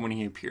excited when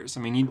he appears.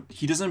 I mean,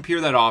 he doesn't appear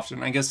that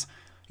often. I guess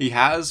he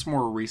has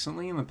more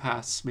recently in the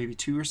past maybe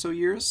 2 or so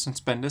years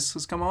since Bendis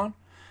has come on.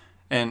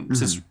 And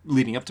since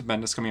leading up to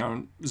Bendis coming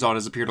on, Zod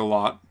has appeared a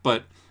lot.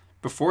 But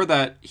before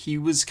that, he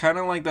was kind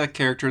of like that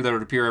character that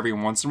would appear every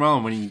once in a while,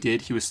 and when he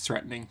did, he was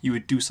threatening. He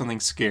would do something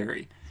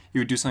scary. He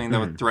would do something that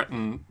would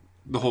threaten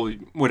the whole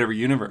whatever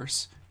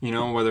universe,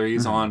 whether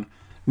he's on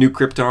New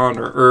Krypton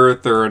or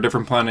Earth or a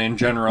different planet in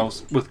general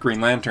with Green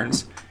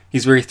Lanterns.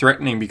 He's very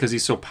threatening because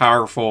he's so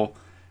powerful,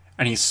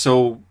 and he's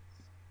so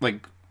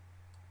like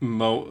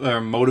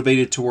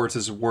motivated towards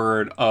his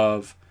word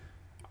of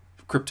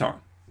Krypton.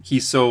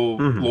 He's so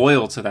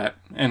loyal to that,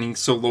 and he's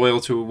so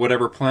loyal to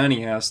whatever plan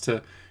he has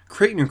to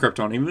create New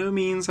Krypton, even if it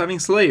means having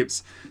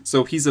slaves.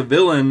 So he's a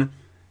villain,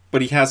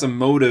 but he has a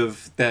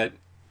motive that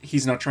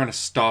he's not trying to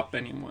stop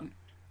anyone.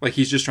 Like,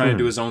 he's just trying to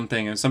do his own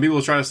thing. And some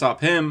people try to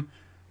stop him,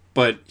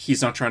 but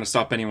he's not trying to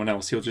stop anyone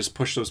else. He'll just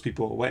push those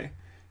people away.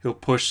 He'll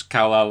push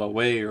Kal-El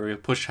away, or he'll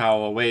push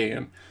Hal away,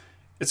 and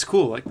it's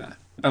cool like that.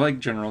 I like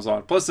General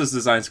Zod. Plus, this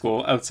design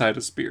school outside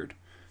his beard.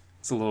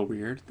 It's a little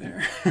weird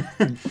there.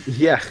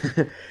 Yeah.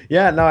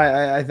 No,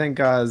 I think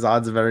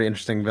Zod's a very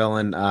interesting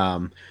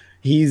villain.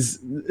 He's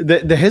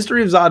the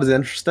history of Zod is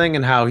interesting,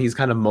 and how he's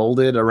kind of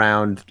molded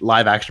around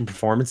live action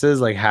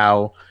performances, like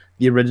how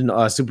the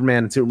original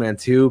Superman and Superman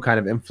 2 kind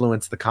of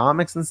influenced the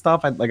comics and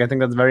stuff. I think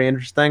that's very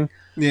interesting.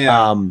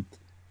 Yeah.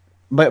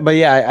 But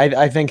yeah,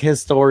 I think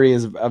his story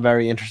is a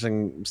very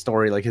interesting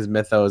story, like his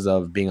mythos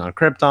of being on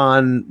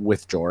Krypton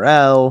with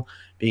Jor-El,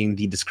 being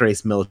the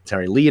disgraced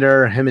military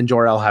leader, him and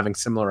Jor-El having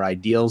similar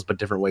ideals but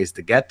different ways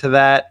to get to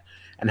that,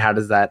 and how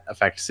does that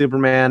affect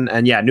Superman?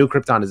 And yeah, New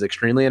Krypton is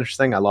extremely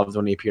interesting. I loved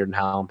when he appeared in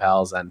Hal and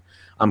Pals, and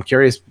I'm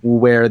curious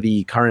where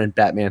the current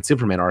Batman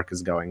Superman arc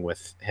is going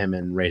with him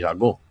and Ra's al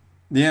Ghul.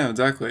 Yeah,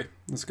 exactly.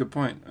 That's a good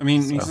point. I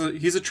mean,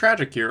 he's a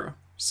tragic hero,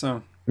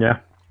 so yeah.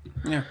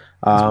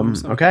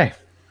 Okay.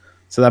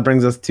 So that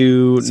brings us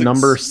to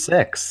number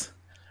 6.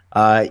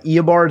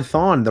 Eobard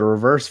Thawne, the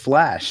Reverse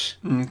Flash.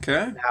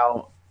 Okay.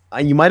 Now,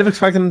 you might have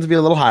expected him to be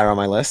a little higher on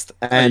my list,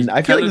 and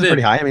I feel like he's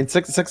pretty high. I mean,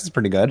 6 is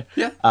pretty good.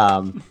 Yeah.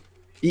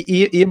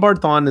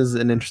 Eobard Thawne is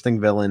an interesting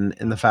villain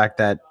in the fact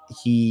that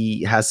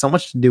he has so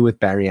much to do with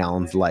Barry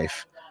Allen's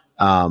life.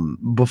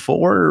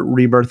 Before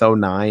Rebirth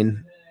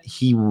 09,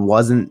 he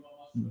wasn't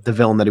the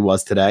villain that he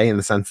was today, in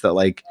the sense that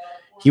like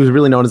he was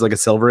really known as like a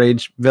Silver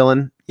Age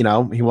villain.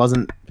 He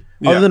wasn't,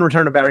 other than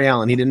Return of Barry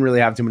Allen, he didn't really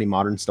have too many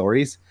modern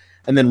stories.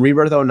 And then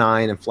Rebirth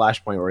 09 and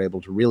Flashpoint were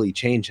able to really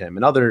change him.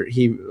 And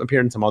he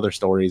appeared in some other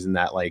stories in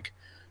that like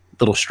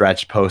little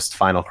stretch post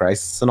Final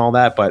Crisis and all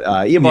that. But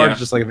Eobard is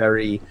just like a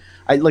very,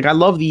 I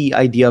love the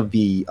idea of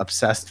the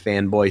obsessed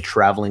fanboy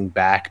traveling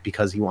back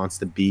because he wants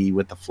to be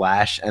with the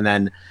Flash, and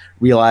then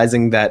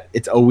realizing that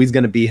it's always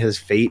going to be his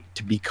fate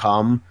to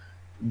become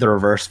the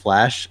Reverse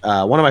Flash.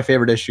 One of my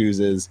favorite issues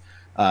is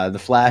the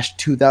Flash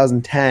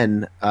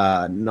 2010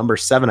 number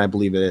 7, I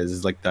believe it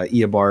is like the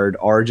Eobard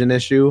origin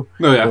issue,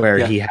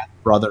 where he has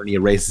a brother and he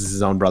erases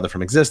his own brother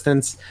from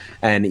existence,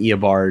 and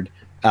Eobard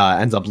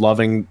ends up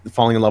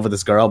falling in love with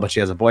this girl, but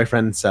she has a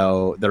boyfriend,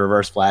 so the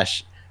Reverse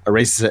Flash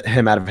erases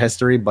him out of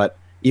history. But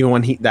even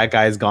when that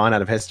guy is gone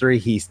out of history,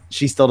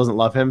 she still doesn't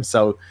love him,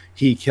 so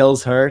he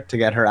kills her to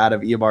get her out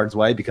of Eobard's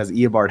way, because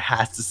Eobard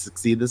has to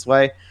succeed this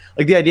way.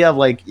 Like the idea of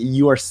like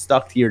you are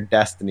stuck to your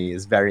destiny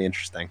is very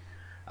interesting.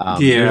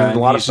 There's a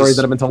lot of stories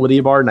that have been told with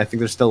Eobard, and I think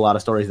there's still a lot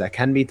of stories that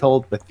can be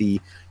told with the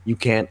you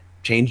can't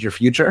change your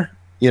future.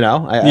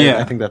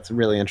 I think that's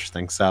really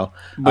interesting. So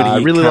I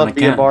really love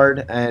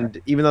Eobard,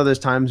 and even though there's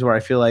times where I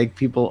feel like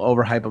people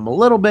overhype him a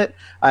little bit,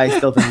 I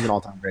still think he's an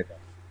all-time great.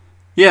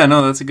 Yeah,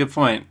 no, that's a good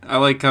point. I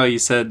like how you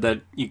said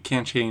that you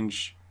can't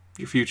change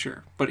your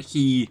future, but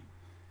he's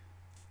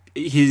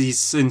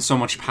in so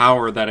much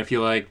power that I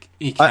feel like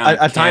he can.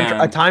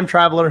 A time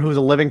traveler who's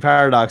a living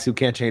paradox who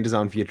can't change his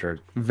own future.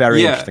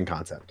 Very interesting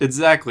concept.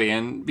 Exactly,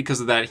 and because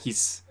of that,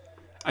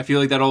 I feel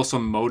like that also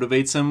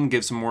motivates him,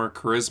 gives him more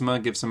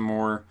charisma, gives him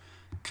more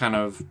kind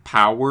of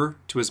power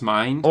to his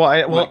mind.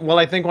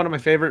 I think one of my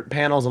favorite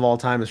panels of all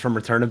time is from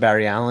Return of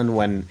Barry Allen,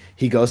 when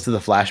he goes to the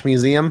Flash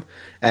Museum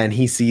and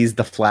he sees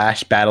the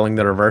Flash battling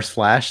the Reverse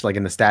Flash, like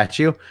in the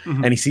statue,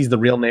 and he sees the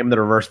real name of the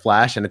Reverse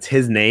Flash, and it's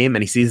his name,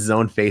 and he sees his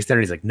own face there,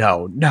 and he's like,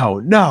 no.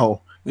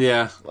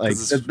 Yeah, like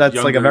that's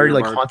like a very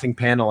like haunting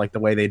panel, like the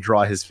way they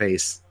draw his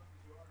face.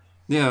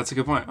 Yeah, that's a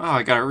good point. Oh,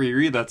 I gotta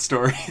reread that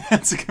story.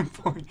 That's a good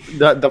point.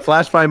 The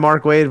Flash by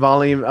Mark Waid,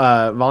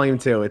 volume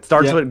 2. It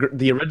starts with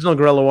the original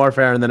Guerrilla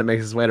Warfare, and then it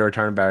makes its way to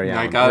Return of Barry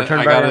Allen. Return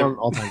of Barry Allen,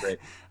 all time great.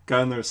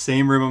 Got in the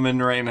same room I'm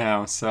in right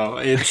now, so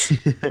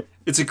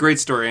it's a great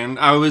story. And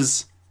I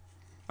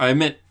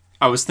admit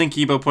I was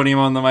thinking about putting him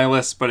on my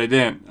list, but I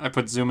didn't. I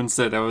put Zoom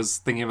instead. I was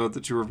thinking about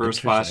the two Reverse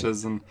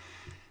Flashes, and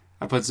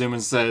I put Zoom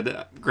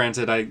instead.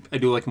 Granted, I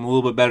do like him a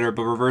little bit better,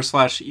 but Reverse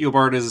Flash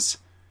Eobard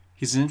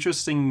he's an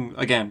interesting,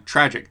 again,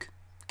 tragic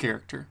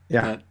character.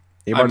 Yeah. That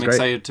I'm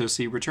excited to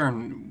see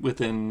return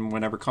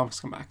whenever comics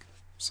come back.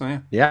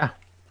 So, yeah.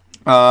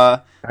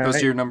 Yeah. Goes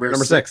to your number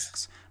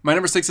 6. My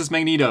number 6 is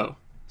Magneto.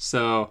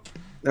 So,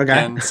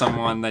 and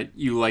someone that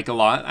you like a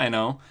lot, I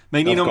know.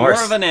 Magneto,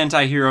 more of an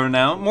anti-hero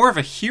now. More of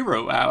a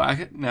hero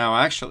now,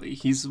 actually.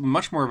 He's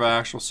much more of an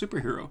actual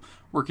superhero.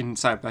 Working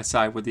side by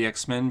side with the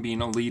X-Men,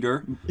 being a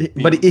leader.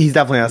 But he's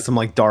definitely has some,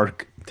 like,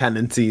 dark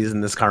tendencies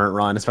in this current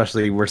run,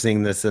 especially we're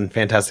seeing this in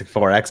Fantastic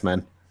Four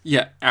X-Men.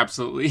 Yeah,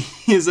 absolutely.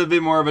 He's a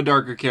bit more of a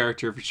darker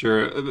character for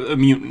sure, a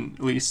mutant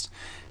at least.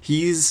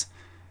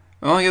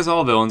 I guess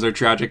all villains are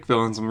tragic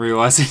villains, I'm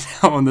realizing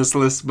now on this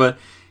list, but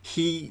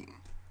he's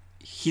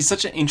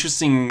such an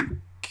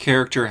interesting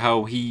character,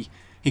 how he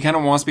kind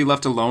of wants to be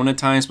left alone at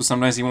times, but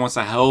sometimes he wants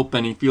to help,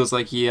 and he feels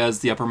like he has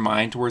the upper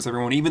mind towards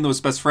everyone, even though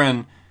his best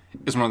friend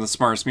is one of the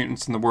smartest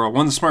mutants in the world,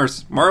 one of the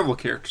smartest Marvel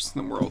characters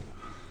in the world.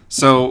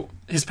 So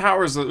his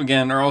powers,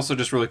 again, are also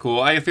just really cool.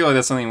 I feel like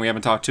that's something we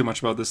haven't talked too much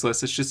about this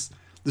list. It's just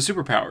the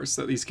superpowers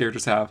that these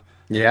characters have.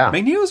 Yeah.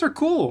 Magnetos are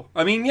cool.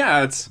 I mean,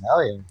 yeah, it's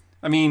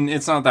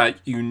not that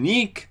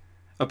unique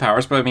of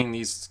powers, but I mean,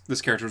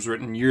 this character was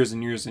written years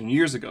and years and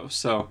years ago.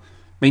 So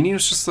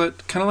Magneto's just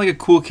kind of like a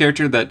cool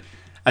character that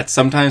at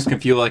sometimes can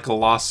feel like a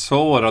lost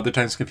soul, at other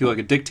times can feel like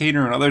a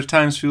dictator, and other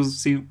times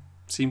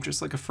seem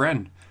just like a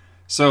friend.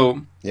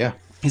 So yeah.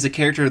 He's a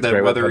character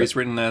that, whether he's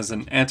written as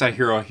an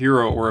anti-hero, a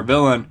hero, or a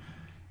villain,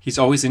 he's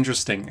always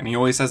interesting, and he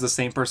always has the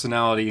same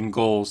personality and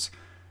goals.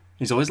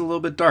 He's always a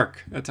little bit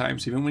dark at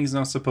times, even when he's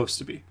not supposed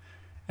to be.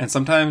 And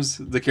sometimes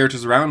the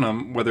characters around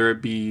him, whether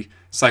it be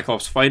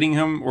Cyclops fighting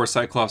him or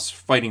Cyclops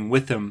fighting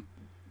with him,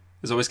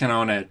 is always kind of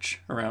on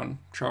edge around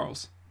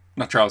Charles.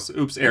 Not Charles,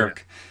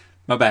 Eric. Yeah.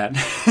 My bad.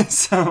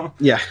 So,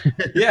 yeah.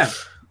 Yeah.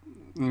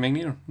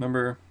 Magneto,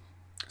 number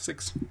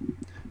 6.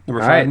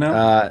 Number 5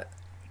 now?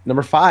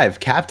 Number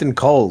 5, Captain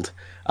Cold.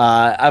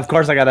 Of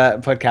course, I gotta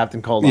put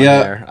Captain Cold on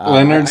there.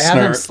 Leonard I have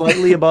him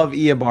slightly above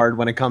Eobard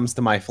when it comes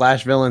to my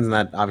Flash villains, and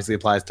that obviously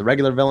applies to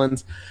regular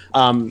villains.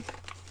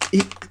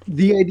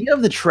 The idea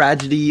of the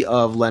tragedy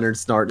of Leonard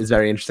Snart is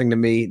very interesting to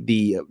me.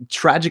 The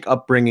tragic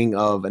upbringing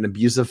of an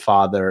abusive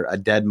father, a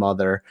dead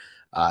mother,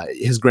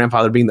 his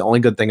grandfather being the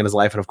only good thing in his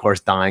life, and of course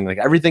dying. Like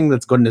everything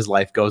that's good in his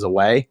life goes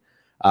away.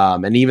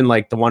 And even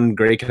like the one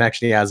great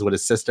connection he has with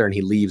his sister, and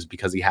he leaves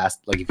because he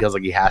feels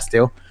like he has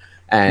to.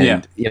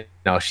 And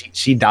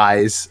she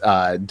dies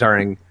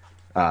during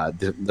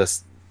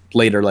this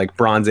later like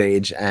Bronze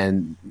Age,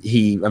 and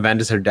he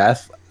avenges her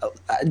death.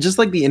 just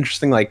like the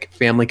interesting like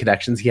family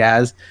connections he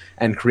has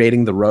and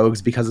creating the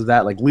rogues because of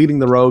that, like leading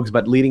the rogues,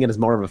 but leading it as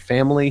more of a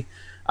family.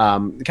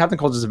 Captain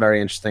Cold is a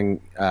very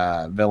interesting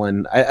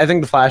villain. I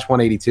think the Flash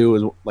 182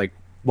 is like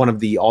one of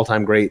the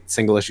all-time great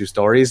single issue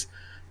stories,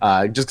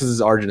 just because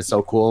his origin is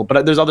so cool.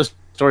 But there's other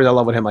stories I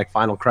love with him, like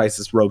Final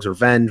Crisis, Rogue's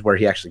Revenge, where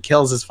he actually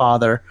kills his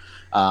father.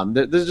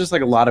 There's just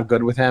like a lot of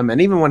good with him, and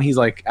even when he's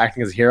like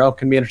acting as a hero,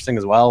 can be interesting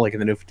as well, like in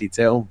the New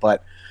 52.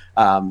 But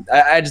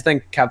I just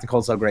think Captain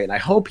Cold's so great, and I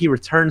hope he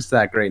returns to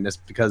that greatness,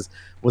 because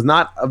was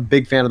not a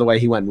big fan of the way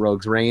he went in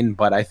Rogue's Reign,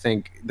 but I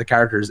think the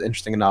character is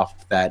interesting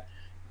enough that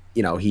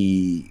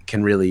he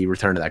can really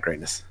return to that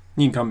greatness.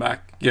 He can come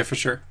back, yeah, for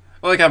sure.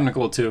 I like Captain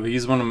Cold too.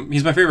 He's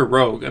my favorite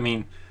rogue. I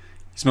mean,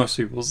 he's most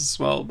people's as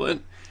well, but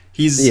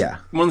he's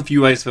one of the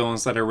few ice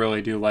villains that I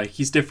really do like.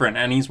 He's different,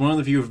 and he's one of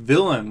the few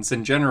villains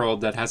in general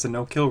that has a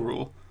no-kill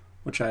rule,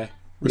 which I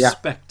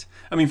respect.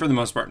 I mean, for the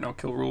most part,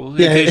 no-kill rule.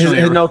 Yeah,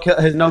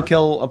 his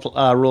no-kill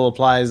rule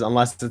applies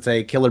unless it's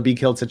a kill or be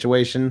killed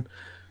situation.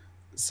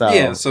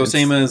 So so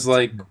same as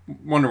like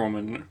Wonder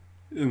Woman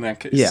in that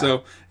case. Yeah.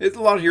 So a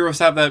lot of heroes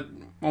have that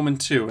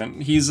moment too,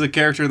 and he's a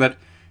character that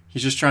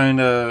he's just trying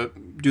to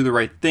do the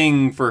right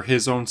thing for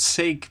his own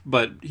sake,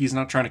 but he's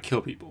not trying to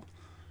kill people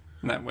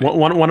in that way.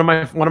 One of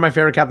my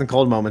favorite Captain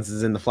Cold moments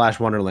is in the Flash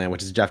Wonderland,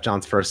 which is Jeff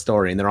Johns' first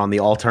story, and they're on the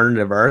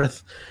alternative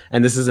Earth,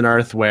 and this is an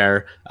Earth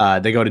where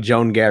they go to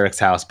Joan Garrick's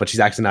house, but she's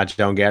actually not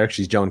Joan Garrick,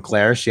 she's Joan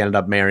Claris. She ended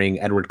up marrying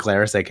Edward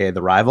Claris, aka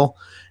the rival,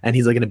 and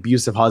he's like an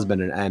abusive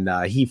husband, and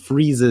he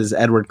freezes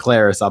Edward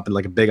Claris up in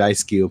like a big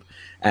ice cube,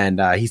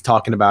 and he's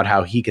talking about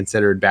how he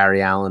considered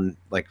Barry Allen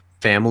like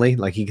family,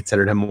 like he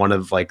considered him one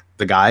of like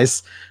the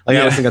guys. Like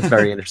I think that's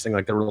very interesting,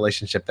 like the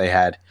relationship they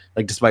had,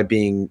 like despite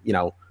being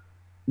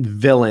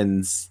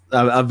villains,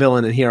 a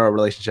villain and hero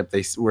relationship,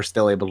 they were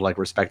still able to like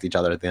respect each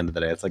other at the end of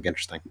the day. It's like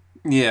interesting.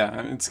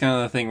 Yeah, it's kind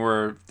of the thing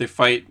where they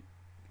fight,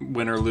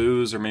 win or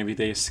lose, or maybe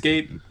they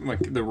escape,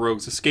 like the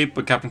rogues escape,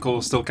 but Captain Cold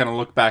will still kind of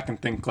look back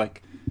and think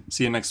like,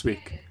 see you next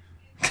week.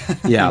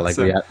 Yeah, like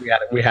so,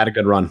 we had a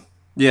good run.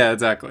 Yeah,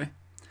 exactly.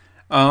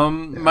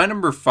 My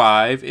number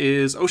 5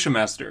 is Ocean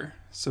Master.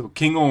 So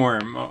King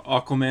Orm,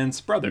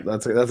 Aquaman's brother.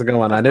 That's a good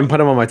one. I didn't put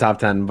him on my top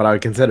 10, but I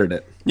considered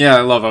it. Yeah,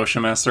 I love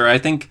Ocean Master. I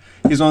think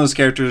he's one of those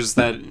characters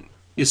that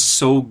is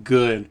so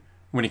good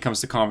when he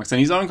comes to comics. And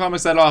he's not in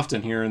comics that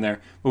often, here and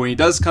there. But when he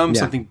does come,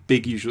 something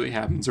big usually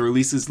happens, or at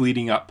least is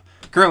leading up.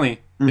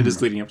 Currently, it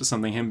is leading up to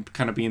something, him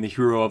kind of being the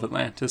hero of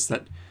Atlantis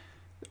that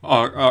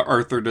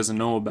Arthur doesn't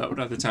know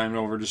about at the time,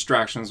 over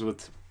distractions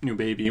with new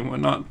baby and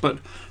whatnot. But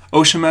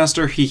Ocean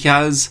Master, he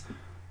has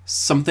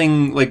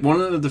something, like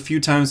one of the few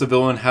times a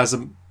villain has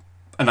an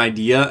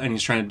idea and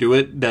he's trying to do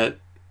it, that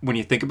when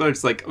you think about it,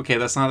 it's like, okay,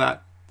 that's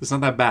not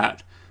that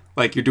bad.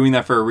 Like, you're doing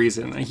that for a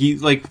reason. He,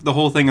 like, the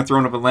whole thing of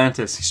Throne of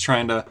Atlantis, he's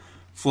trying to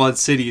flood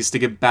cities to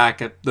get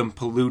back at them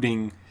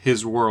polluting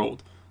his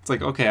world. It's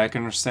like, okay, I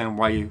can understand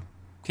why you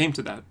came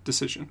to that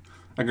decision.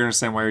 I can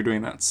understand why you're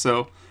doing that.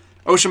 So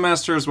Ocean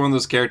Master is one of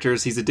those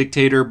characters. He's a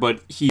dictator,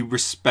 but he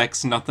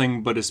respects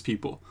nothing but his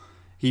people.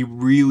 He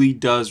really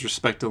does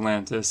respect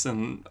Atlantis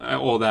and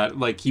all that.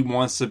 Like, he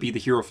wants to be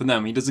the hero for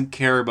them. He doesn't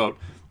care about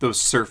those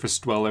surface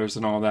dwellers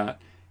and all that.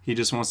 He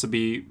just wants to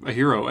be a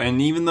hero. And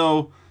even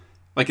though,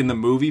 like in the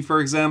movie, for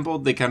example,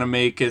 they kind of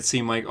make it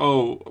seem like,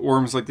 oh,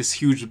 Orm's like this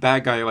huge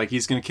bad guy, like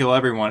he's going to kill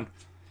everyone.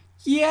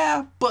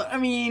 Yeah, but I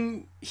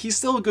mean, he's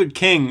still a good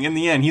king in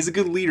the end. He's a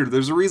good leader.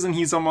 There's a reason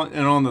he's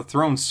on the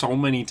throne so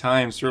many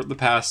times throughout the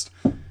past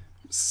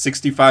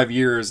 65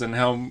 years, and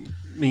how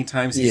many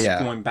times he's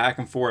going back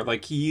and forth.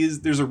 Like,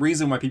 there's a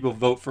reason why people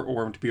vote for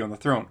Orm to be on the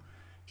throne.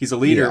 He's a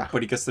leader,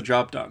 but he gets the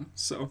job done.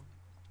 So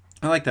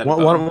I like that.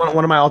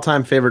 One of my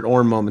all-time favorite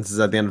Orm moments is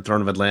at the end of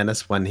Throne of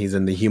Atlantis, when he's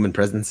in the human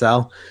prison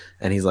cell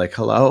and he's like,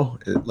 hello,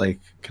 like,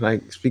 can I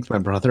speak to my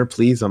brother,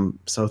 please? I'm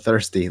so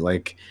thirsty.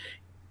 Like,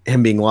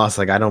 him being lost,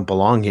 like, I don't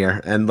belong here.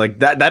 And like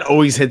that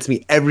always hits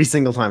me every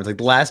single time. It's like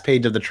the last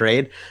page of the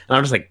trade, and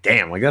I'm just like,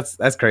 damn, like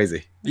that's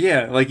crazy.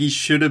 Yeah, like he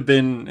should have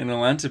been in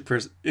Atlantis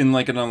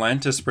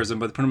prison,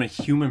 but they put him in a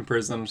human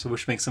prison, so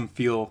which makes him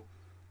feel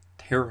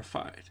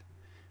terrified.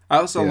 I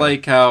also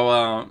like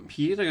how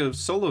he had a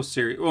solo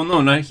series. Well,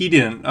 no, he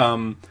didn't.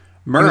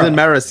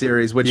 Mera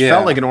series, which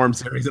felt like an Orm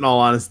series, in all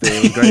honesty.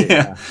 It was great.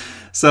 Yeah.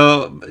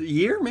 So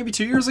maybe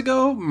 2 years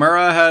ago,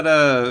 Mera had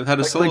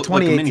a solo, like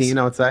 2018,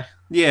 I would say.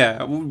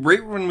 Yeah,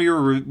 right when we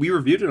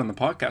reviewed it on the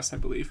podcast, I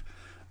believe.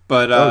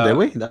 But did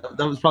we? That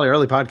was probably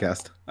early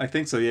podcast. I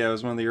think so. Yeah, it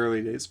was one of the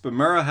early days. But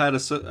Mera had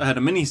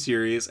a mini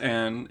series,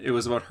 and it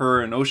was about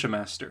her and Ocean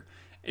Master,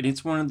 and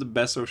it's one of the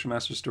best Ocean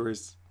Master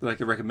stories that I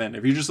could recommend.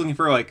 If you're just looking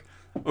for like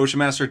Ocean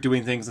Master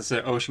doing things instead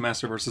of Ocean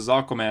Master versus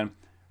Aquaman,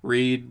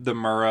 read the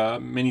Mera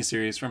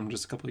miniseries from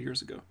just a couple of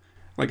years ago.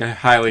 Like, I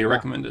highly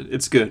recommend it.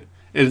 It's good.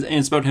 And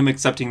it's about him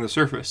accepting the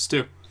surface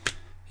too.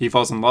 He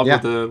falls in love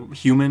with a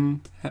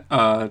human,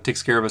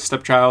 takes care of a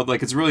stepchild.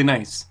 Like, it's really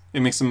nice.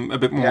 It makes him a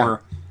bit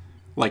more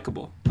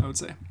likable, I would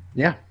say.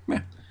 Yeah. All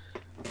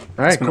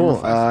right,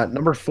 cool.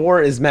 Number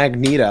 4 is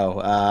Magneto.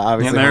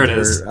 Obviously, there it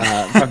is.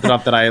 Fucked it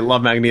up that I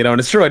love Magneto, and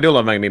it's true, I do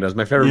love Magneto. It's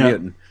my favorite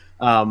mutant.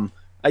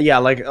 Yeah,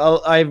 like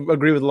I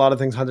agree with a lot of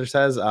things Hunter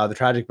says. The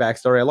tragic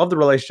backstory. I love the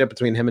relationship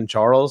between him and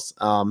Charles.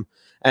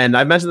 And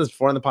I've mentioned this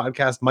before in the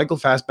podcast. Michael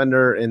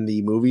Fassbender in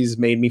the movies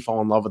made me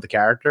fall in love with the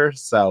character.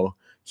 So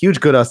huge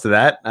kudos to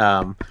that.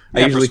 I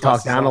usually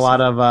talk down a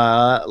lot of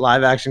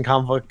live action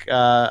comic book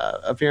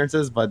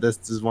appearances, but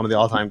this is one of the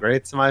all time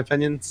greats in my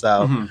opinion.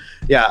 So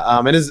yeah,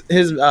 and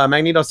his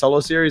Magneto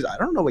solo series. I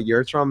don't know what year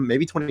it's from.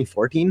 Maybe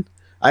 2014.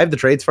 I have the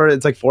trades for it.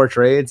 It's like 4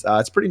 trades.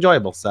 It's pretty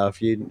enjoyable. So if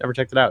you never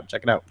checked it out,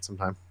 check it out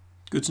sometime.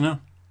 Good to know.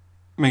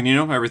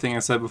 Magneto, everything I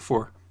said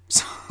before.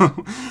 So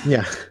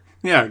yeah.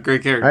 Yeah,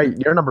 great character. All right,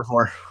 you're number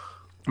 4.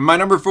 My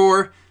number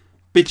 4,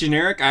 bit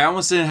generic. I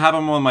almost didn't have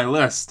him on my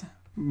list,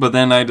 but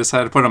then I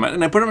decided to put him at,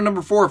 and I put him at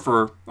number 4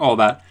 for all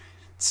that.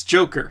 It's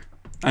Joker.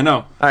 I know.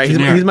 All right,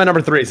 he's my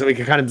number 3, so we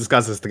can kind of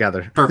discuss this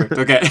together. Perfect.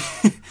 Okay.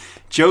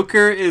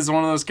 Joker is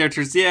one of those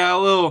characters, yeah, a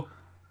little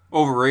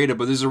overrated,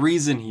 but there's a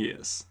reason he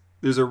is.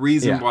 There's a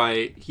reason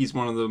why he's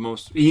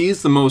he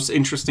is the most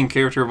interesting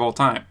character of all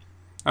time,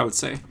 I would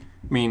say. I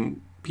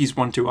mean, he's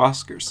won 2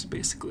 Oscars,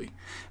 basically.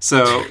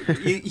 So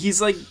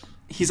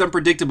he's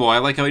unpredictable. I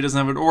like how he doesn't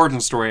have an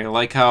origin story. I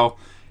like how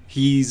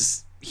he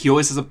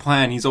always has a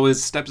plan. He's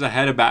always steps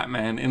ahead of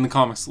Batman, in the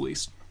comics at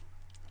least.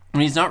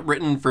 And he's not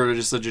written for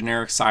just a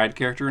generic side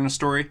character in a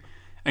story,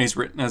 and he's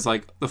written as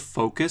like the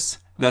focus.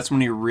 That's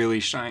when he really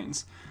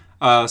shines.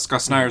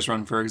 Scott Snyder's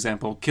run, for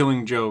example,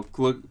 Killing Joke.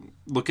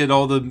 Look at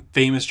all the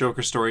famous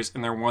Joker stories,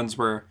 and they're ones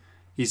where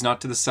he's not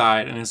to the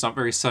side, and it's not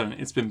very sudden.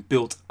 It's been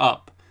built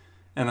up.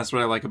 And that's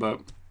what I like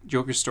about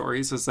Joker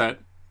stories, is that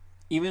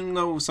even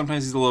though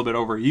sometimes he's a little bit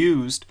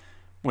overused,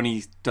 when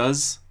he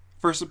does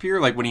first appear,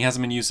 like when he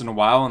hasn't been used in a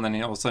while and then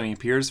all of a sudden he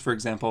appears, for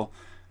example,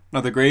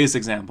 not the greatest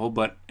example,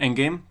 but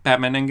Endgame,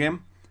 Batman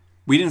Endgame,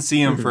 we didn't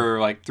see him for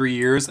like 3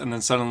 years, and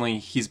then suddenly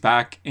he's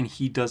back and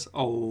he does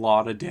a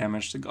lot of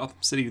damage to Gotham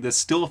City that's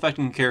still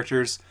affecting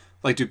characters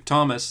like Duke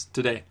Thomas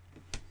today.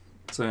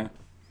 So,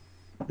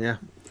 yeah.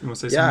 You want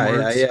to say some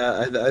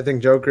words? I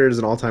think Joker is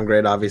an all-time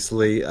great,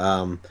 obviously.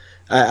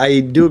 I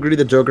do agree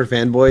that Joker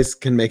fanboys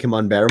can make him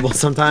unbearable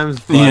sometimes,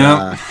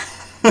 but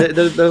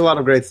there's a lot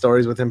of great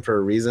stories with him for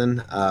a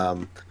reason.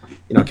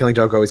 Killing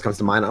Joke always comes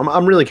to mind.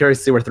 I'm really curious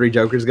to see where 3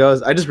 Jokers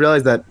goes. I just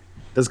realized that,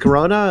 does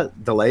Corona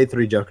delay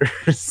 3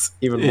 Jokers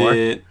even more?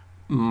 It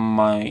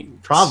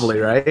might. Probably,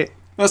 right?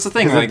 That's the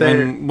thing. Like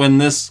when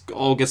this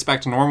all gets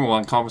back to normal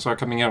and comics are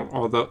coming out,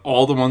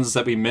 all the ones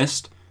that we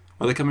missed,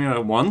 are they coming out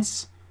at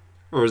once?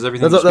 Or is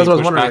everything that's what I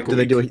was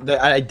wondering.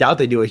 I doubt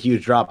they do a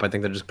huge drop. I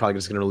think they're probably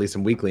just going to release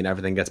them weekly, and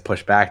everything gets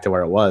pushed back to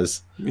where it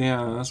was.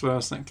 Yeah, that's what I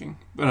was thinking,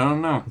 but I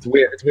don't know. It's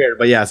weird,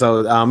 but yeah.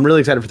 So I'm really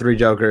excited for 3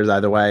 Jokers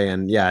either way,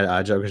 and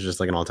yeah, Joker's just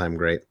like an all-time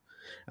great.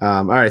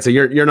 All right, so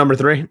you're number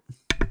 3.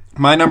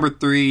 My number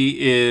 3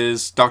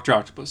 is Dr.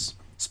 Octopus,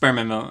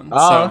 Spider-Man villain.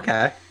 Oh,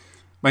 okay.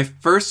 My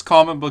first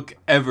comic book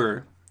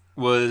ever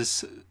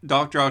was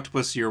Dr.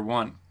 Octopus Year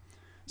 1.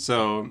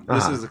 So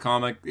this is a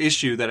comic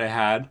issue that I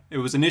had. It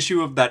was an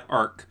issue of that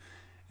arc.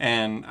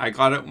 And I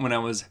got it when I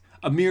was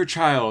a mere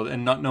child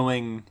and not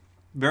knowing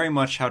very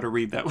much how to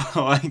read that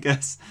well, I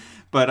guess.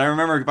 But I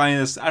remember buying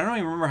this. I don't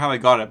even remember how I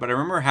got it, but I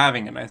remember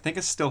having it. And I think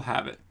I still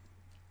have it.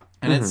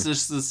 And it's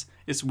just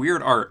it's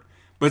weird art.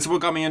 But it's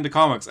what got me into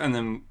comics. And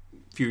then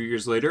a few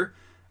years later,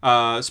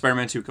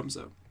 Spider-Man 2 comes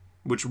out,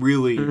 which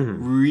really,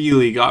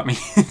 really got me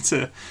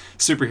into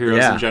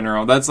superheroes in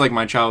general. That's like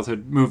my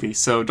childhood movie.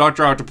 So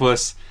Dr.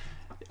 Octopus...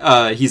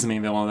 he's the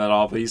main villain of that,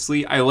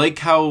 obviously. I like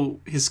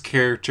how his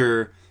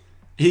character...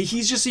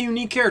 He's just a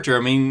unique character. I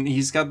mean,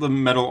 he's got the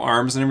metal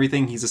arms and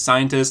everything. He's a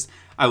scientist.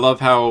 I love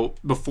how,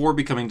 before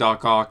becoming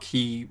Doc Ock,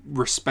 he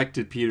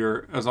respected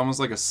Peter as almost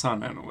like a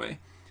son, in a way.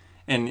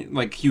 And,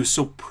 like, he was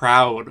so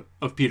proud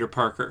of Peter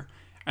Parker.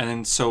 And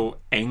then so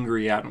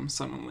angry at him,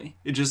 suddenly.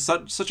 It's just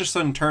such a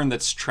sudden turn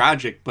that's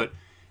tragic, but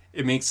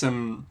it makes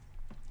him...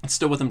 It's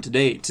still with him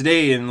today.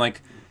 Today, in,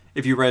 like...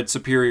 If you read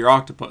Superior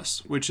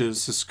Octopus, which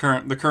is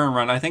the current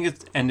run, I think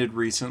it ended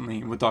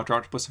recently with Dr.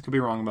 Octopus. I could be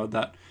wrong about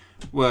that.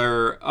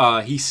 Where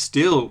he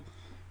still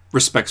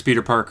respects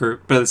Peter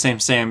Parker, but at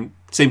the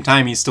same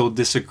time, he still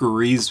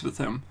disagrees with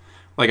him.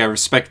 Like, I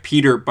respect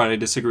Peter, but I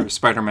disagree with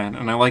Spider-Man.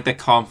 And I like that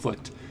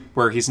conflict,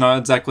 where he's not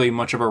exactly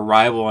much of a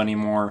rival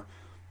anymore,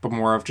 but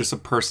more of just a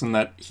person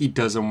that he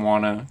doesn't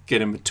want to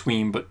get in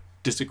between, but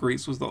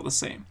disagrees with all the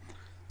same.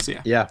 So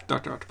yeah.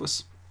 Dr.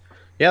 Octopus.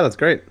 Yeah, that's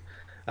great.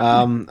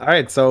 All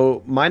right,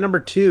 so my number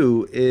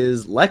 2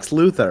 is Lex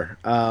Luthor.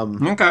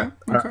 Okay.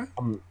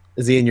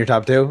 Is he in your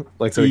top 2?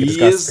 Like, so we can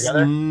discuss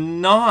together?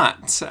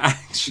 Not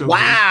actually.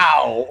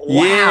 Wow.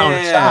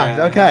 Yeah.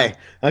 Shocked.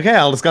 Okay.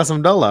 I'll discuss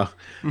him dolo.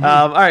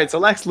 All right, so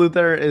Lex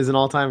Luthor is an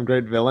all-time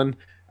great villain.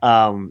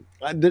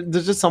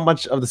 There's just so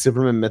much of the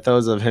Superman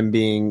mythos of him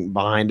being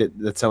behind it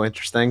that's so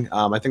interesting.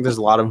 I think there's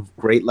a lot of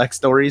great Lex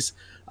stories,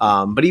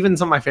 but even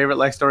some of my favorite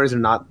Lex stories are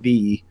not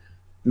the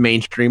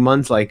mainstream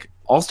ones. Like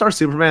All-Star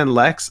Superman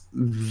Lex,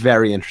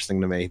 very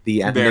interesting to me.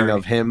 The ending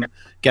of him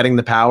getting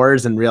the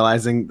powers and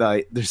realizing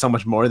that there's so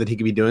much more that he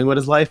could be doing with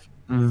his life,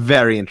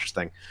 very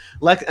interesting.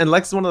 Lex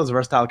is one of those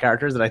versatile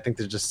characters that I think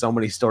there's just so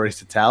many stories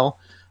to tell.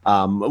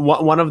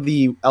 One of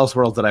the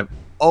Elseworlds that I've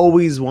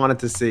always wanted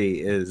to see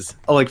is,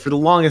 like for the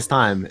longest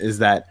time, is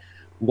that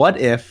what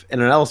if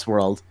in an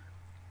Elseworld,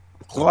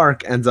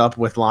 Clark ends up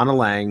with Lana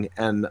Lang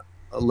and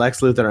Lex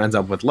Luthor ends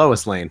up with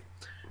Lois Lane?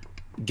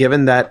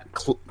 Given that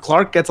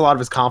Clark gets a lot of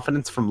his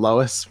confidence from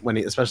Lois when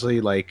he, especially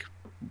like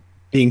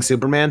being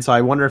Superman, so I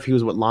wonder if he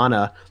was with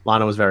Lana.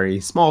 Lana was very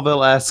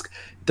Smallville-esque.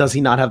 Does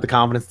he not have the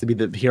confidence to be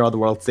the hero of the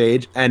world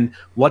stage? And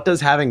what does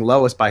having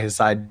Lois by his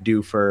side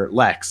do for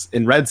Lex?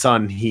 In Red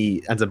Son,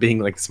 he ends up being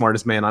like the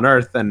smartest man on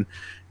Earth and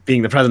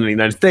being the president of the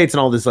United States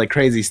and all this like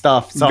crazy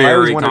stuff. So I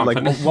always wondered, like,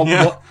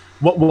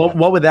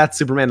 what would that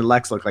Superman and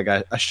Lex look like?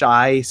 A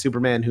shy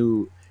Superman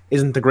who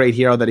isn't the great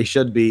hero that he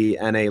should be,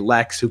 and a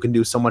Lex who can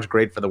do so much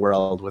great for the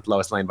world with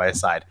Lois Lane by his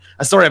side.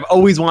 A story I've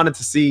always wanted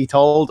to see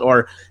told,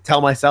 or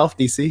tell myself.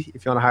 DC,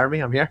 if you want to hire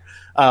me, I'm here.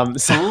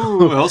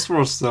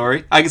 Elseworld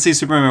story. I can see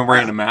Superman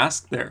wearing a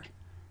mask there.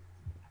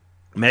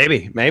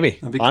 Maybe.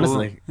 That'd be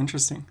honestly, cool.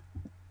 Interesting.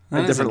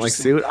 A different like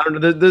suit. I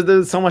don't know.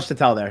 There's so much to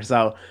tell there.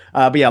 So,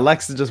 but yeah,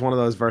 Lex is just one of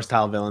those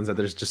versatile villains that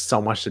there's just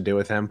so much to do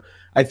with him.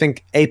 I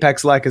think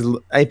Apex Lex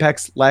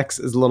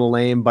is a little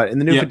lame, but in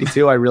the New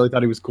 52, I really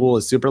thought he was cool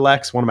as Super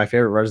Lex, one of my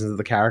favorite versions of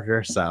the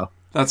character. So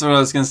that's what I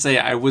was gonna say.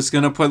 I was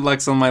gonna put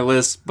Lex on my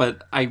list,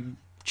 but I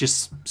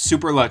just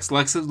Super Lex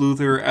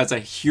Luthor as a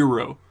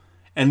hero,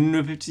 and in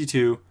New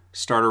 52,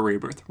 Starter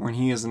Rebirth, when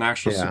he is an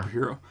actual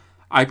superhero.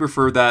 I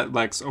prefer that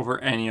Lex over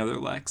any other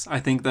Lex. I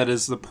think that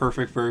is the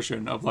perfect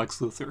version of Lex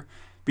Luthor.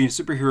 Being a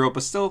superhero,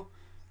 but still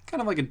kind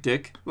of like a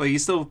dick. Like,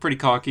 he's still pretty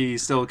cocky.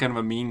 He's still kind of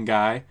a mean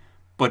guy.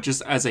 But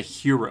just as a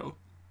hero.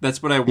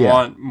 That's what I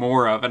want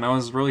more of. And I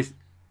was really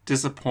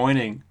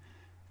disappointing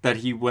that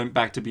he went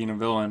back to being a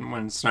villain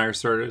when Snyder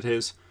started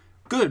his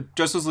good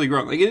Justice League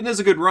run. Like, it is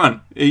a good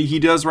run. He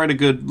does write a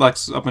good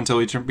Lex up until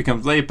he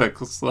becomes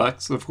Apex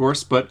Lex, of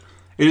course. But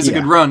it is a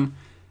good run.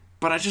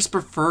 But I just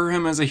prefer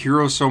him as a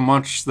hero so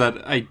much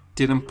that I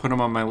didn't put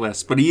him on my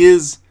list. But he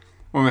is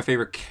one of my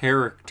favorite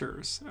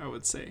characters, I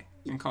would say,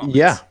 in comics.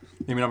 Yeah.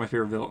 Maybe not my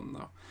favorite villain,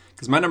 though.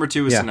 Because my number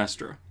 2 is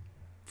Sinestro,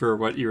 for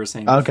what you were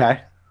saying before.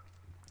 Okay.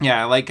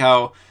 Yeah, I like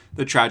how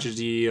the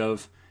tragedy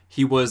of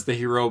he was the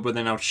hero, but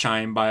then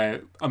outshined by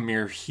a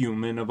mere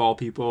human of all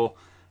people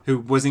who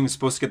wasn't even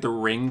supposed to get the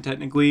ring,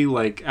 technically.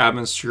 Like,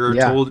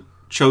 Abin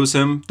chose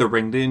him. The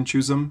ring didn't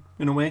choose him,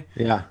 in a way.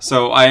 Yeah.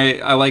 So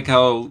I like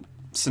how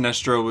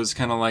Sinestro was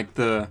kind of like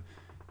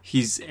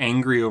he's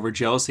angry over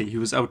jealousy. He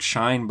was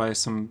outshined by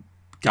some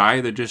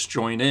guy that just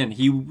joined in.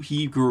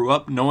 He grew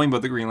up knowing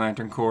about the Green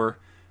Lantern Corps,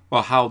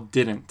 while Hal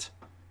didn't.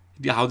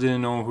 Hal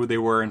didn't know who they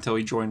were until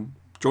he joined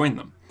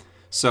them.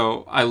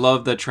 So I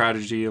love the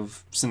tragedy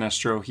of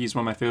Sinestro. He's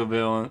one of my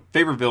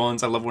favorite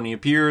villains. I love when he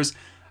appears.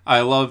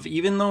 I love,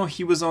 even though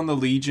he was on the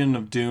Legion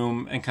of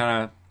Doom and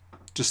kind of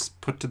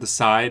just put to the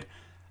side,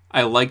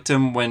 I liked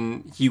him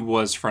when he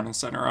was front and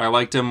center. I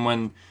liked him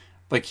when,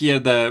 like, he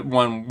had the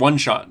one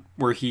shot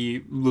where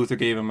Luthor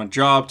gave him a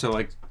job to,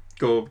 like,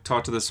 go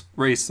talk to this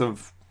race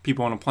of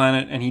people on a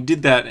planet, and he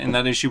did that, and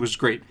that issue was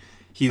great.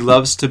 He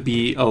loves to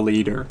be a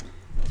leader,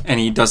 and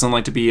he doesn't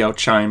like to be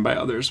outshined by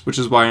others, which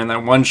is why in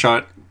that one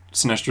shot,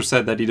 Sinestro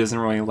said that he doesn't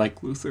really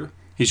like Luthor.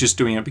 He's just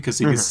doing it because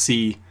he can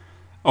see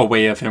a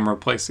way of him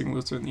replacing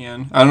Luthor in the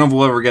end. I don't know if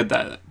we'll ever get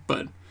that,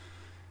 but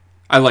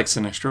I like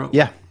Sinestro.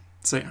 Yeah.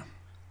 So, yeah.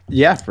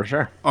 Yeah, for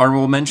sure.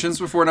 Honorable mentions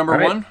before number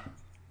 1?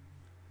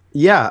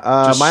 Yeah,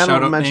 my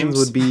honorable mentions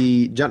would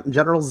be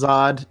General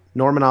Zod,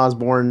 Norman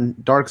Osborn,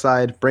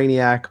 Darkseid,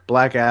 Brainiac,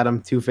 Black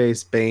Adam,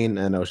 Two-Face, Bane,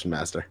 and Ocean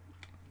Master.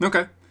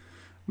 Okay.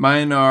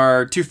 Mine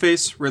are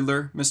Two-Face,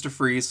 Riddler, Mr.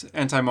 Freeze,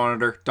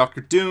 Anti-Monitor, Doctor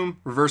Doom,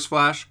 Reverse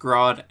Flash,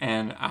 Grodd,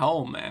 and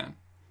Owlman.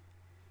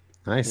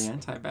 Nice. The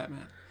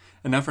anti-Batman.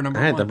 And now for number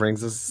 1. All right, that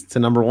brings us to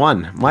number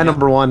 1. My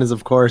number 1 is,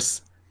 of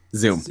course,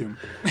 Zoom.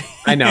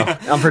 I know,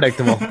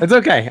 unpredictable. It's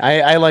okay.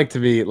 I like to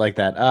be like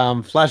that.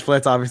 Flash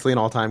Blitz, obviously an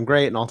all-time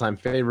great, an all-time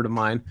favorite of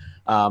mine.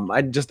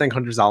 I just think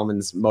Hunter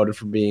Zolomon's motive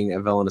for being a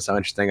villain is so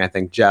interesting. I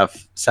think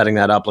Jeff setting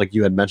that up, like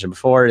you had mentioned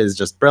before, is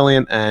just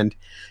brilliant. And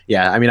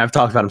yeah, I mean, I've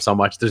talked about him so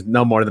much. There's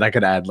no more that I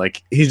could add.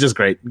 Like, he's just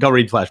great. Go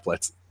read Flash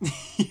Blitz.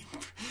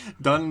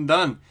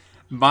 Done.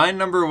 My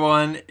number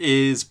 1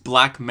 is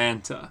Black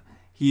Manta.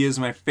 He is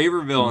my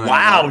favorite villain.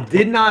 Wow,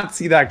 did not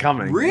see that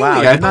coming. Really? Wow,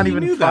 I did not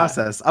even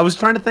process. That. I was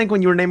trying to think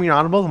when you were naming your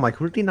honorables. I'm like,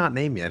 who did he not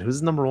name yet?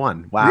 Who's number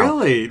 1? Wow.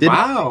 Really? Did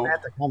not see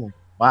that coming.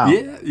 Wow.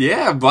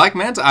 Yeah, Black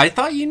Manta. I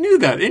thought you knew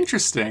that.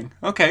 Interesting.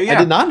 Okay, yeah. I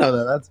did not know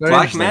that. That's very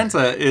Black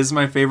Manta is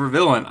my favorite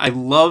villain. I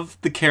love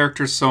the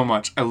character so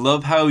much. I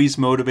love how he's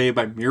motivated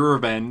by mere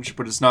revenge,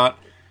 but it's not...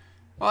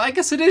 Well, I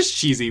guess it is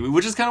cheesy,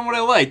 which is kind of what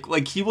I like.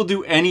 Like, he will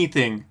do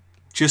anything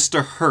just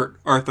to hurt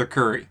Arthur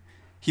Curry.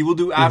 He will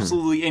do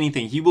absolutely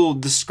anything. He will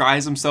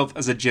disguise himself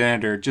as a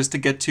janitor just to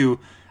get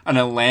to an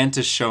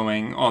Atlantis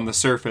showing on the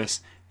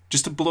surface,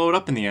 just to blow it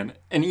up in the end.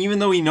 And even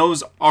though he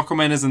knows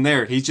Aquaman isn't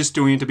there, he's just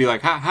doing it to be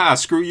like, ha,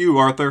 screw you,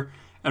 Arthur,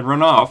 and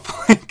run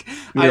off.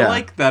 I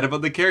like that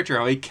about the character,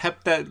 how he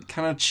kept that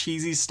kind of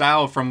cheesy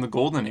style from the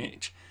Golden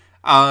Age.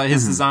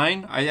 His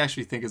design, I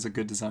actually think is a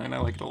good design. I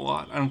like it a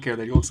lot. I don't care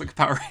that he looks like a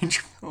Power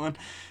Ranger villain.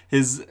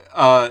 His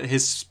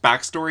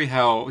backstory,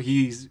 how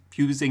he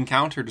was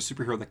encountered a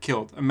superhero that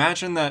killed.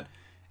 Imagine that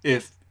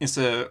if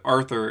instead of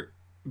Arthur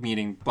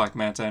meeting Black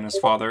Manta and his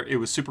father, it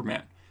was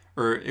Superman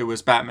or it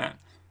was Batman.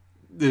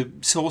 The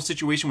whole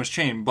situation was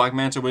changed. Black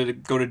Manta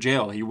would go to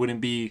jail. He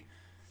wouldn't be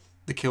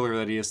the killer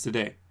that he is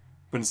today.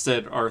 But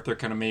instead, Arthur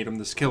kind of made him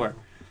this killer.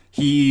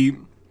 He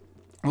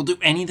will do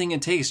anything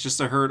it takes just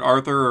to hurt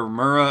Arthur or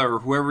Mura or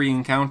whoever he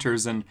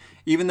encounters. And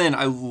even then,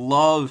 I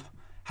love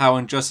how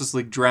in Justice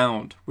League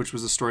Drowned, which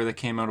was a story that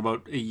came out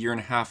about a year and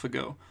a half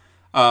ago,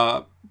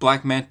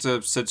 Black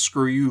Manta said,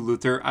 "Screw you,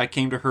 Luthor. I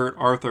came to hurt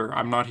Arthur.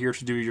 I'm not here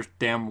to do your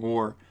damn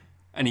war."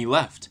 And he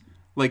left.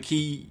 Like,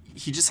 he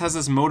just has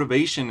this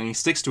motivation and he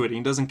sticks to it. He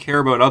doesn't care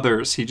about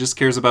others. He just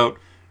cares about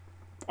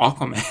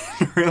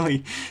Aquaman,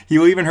 really. He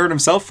will even hurt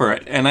himself for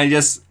it. And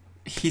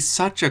he's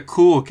such a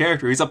cool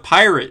character. He's a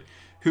pirate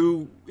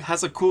who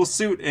has a cool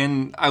suit,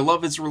 and I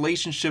love his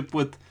relationship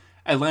with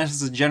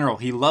Atlantis in general.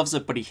 He loves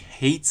it, but he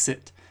hates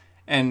it.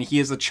 And he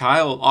is a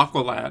child,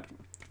 Aqualad.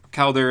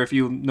 Calder, if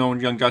you know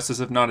Young Justice,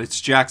 if not, it's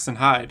Jackson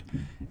Hyde.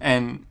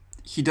 And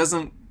he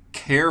doesn't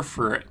care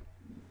for it,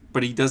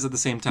 but he does at the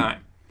same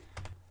time.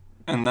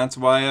 And that's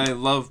why I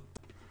love...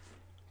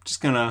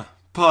 Just gonna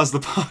pause the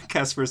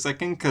podcast for a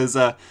second, because,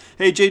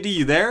 hey, JD,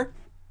 you there?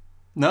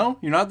 No?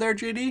 You're not there,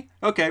 JD?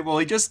 Okay, well,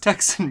 he just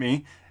texted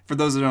me. For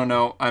those who don't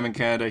know, I'm in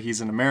Canada,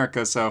 he's in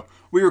America, so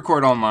we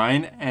record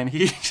online, and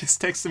he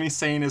just texted me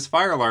saying his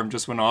fire alarm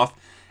just went off,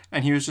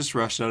 and he was just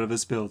rushed out of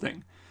his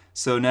building.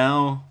 So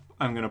now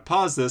I'm going to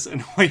pause this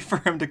and wait for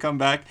him to come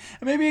back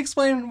and maybe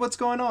explain what's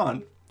going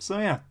on. So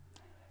yeah.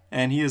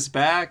 And he is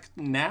back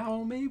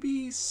now,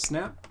 maybe?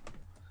 Snap.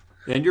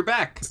 And you're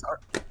back.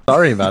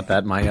 Sorry about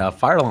that. My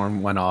fire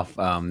alarm went off.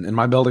 In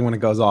my building, when it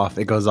goes off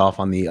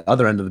on the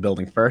other end of the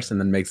building first and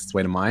then makes its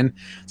way to mine.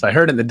 So I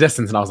heard it in the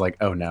distance and I was like,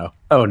 oh no.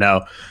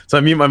 So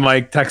I mute my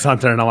mic, text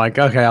Hunter, and I'm like,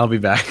 okay, I'll be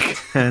back.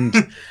 And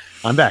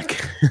I'm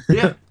back.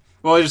 Yeah.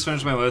 Well, I just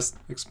finished my list,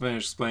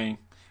 explaining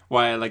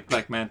why I like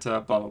Black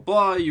Manta, blah, blah,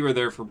 blah. You were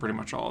there for pretty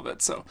much all of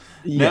it. So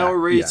now we're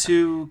ready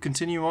to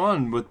continue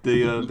on with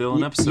the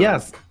villain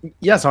episode.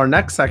 Yes. Our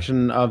next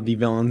section of the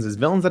villains is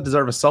villains that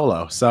deserve a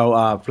solo.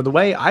 So for the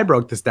way I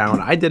broke this down,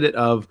 I did it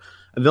of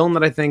a villain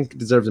that I think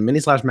deserves a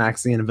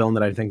mini/maxi and a villain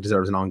that I think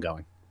deserves an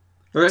ongoing.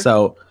 Okay.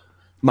 So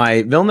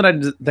my villain that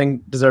I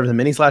think deserves a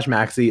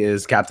mini/maxi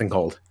is Captain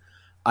Cold.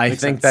 I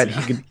think that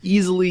he could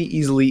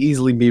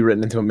easily be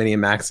written into a mini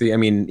and maxi. I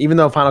mean, even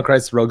though Final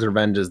Crisis Rogues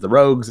Revenge is the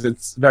Rogues,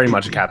 it's very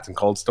much a Captain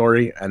Cold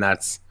story, and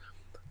that's,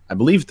 I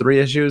believe, 3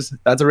 issues.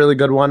 That's a really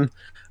good one.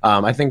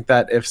 I think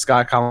that if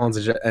Scott Collins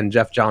and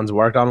Jeff Johns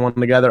worked on one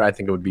together, I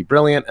think it would be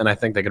brilliant, and I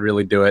think they could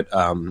really do it.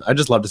 I'd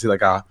just love to see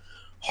like a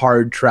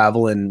hard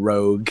traveling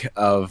rogue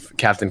of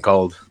Captain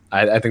Cold.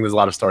 I think there's a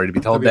lot of story to be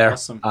told there.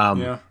 Awesome.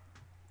 Yeah.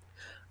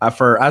 As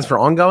for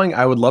ongoing,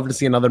 I would love to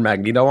see another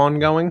Magneto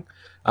ongoing.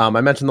 I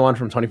mentioned the one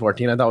from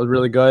 2014 I thought was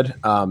really good.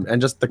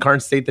 And just the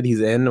current state that he's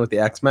in with the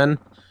X-Men.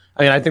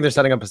 I mean, I think they're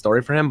setting up a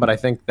story for him, but I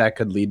think that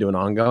could lead to an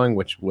ongoing,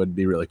 which would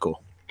be really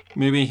cool.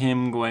 Maybe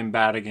him going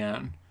bad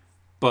again,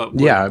 but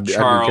with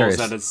Charles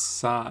at his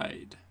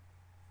side.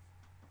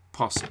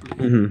 Possibly.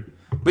 Mm-hmm.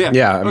 But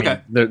yeah. I mean,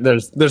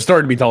 there's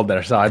story to be told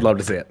there, so I'd love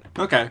to see it.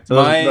 Okay.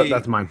 So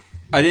that's mine.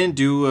 I didn't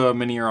do a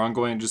mini or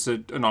ongoing, just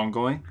an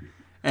ongoing.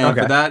 And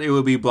for that, it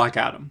would be Black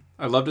Adam.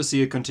 I'd love to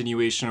see a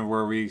continuation of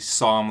where we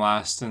saw him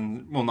last,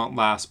 and well, not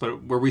last,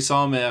 but where we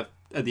saw him at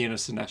the end of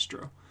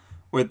Sinestro.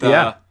 With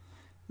the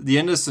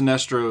end of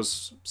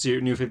Sinestro's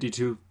New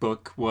 52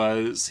 book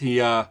was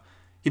he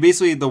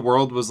basically, the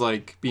world was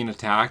like being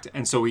attacked,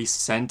 and so he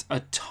sent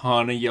a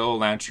ton of Yellow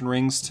Lantern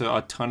rings to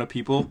a ton of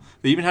people.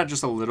 They even had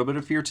just a little bit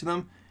of fear to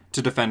them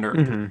to defend Earth.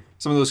 Mm-hmm.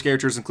 Some of those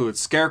characters included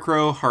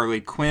Scarecrow,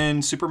 Harley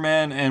Quinn,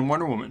 Superman, and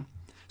Wonder Woman.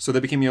 So they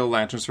became Yellow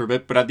Lanterns for a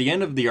bit, but at the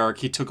end of the arc,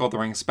 he took all the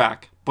rings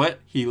back. But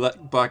he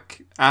let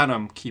Black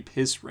Adam keep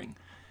his ring.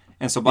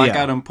 And so Black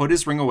Adam put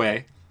his ring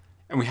away,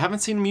 and we haven't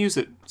seen him use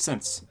it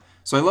since.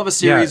 So I love a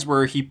series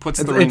where he puts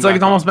the ring It's like back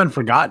it's almost been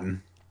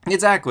forgotten.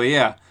 Exactly,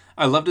 yeah.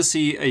 I love to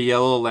see a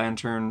Yellow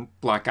Lantern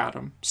Black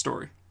Adam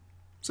story.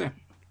 So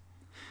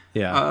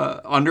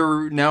yeah.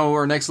 Now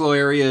our next little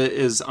area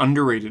is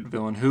underrated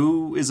villain.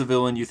 Who is a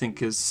villain you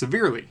think is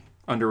severely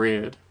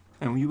underrated?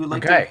 And you would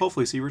like to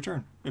hopefully see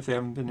return if they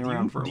haven't been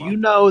around for a while. Do you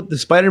know the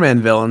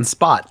Spider-Man villain,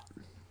 Spot?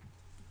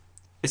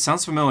 It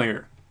sounds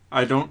familiar.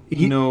 I don't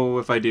know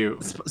if I do.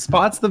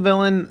 Spot's the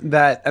villain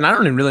that, and I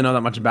don't even really know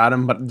that much about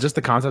him, but just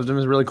the concept of him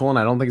is really cool, and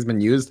I don't think it's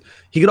been used.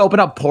 He could open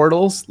up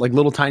portals, like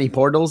little tiny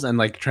portals, and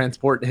like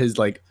transport his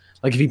like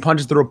if he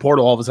punches through a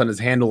portal, all of a sudden his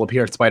hand will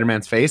appear at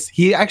Spider-Man's face.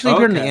 He actually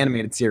appeared in the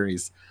animated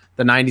series,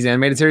 the 90s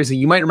animated series, so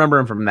you might remember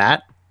him from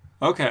that.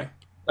 Okay.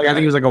 Like I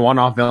think he was like a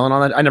one-off villain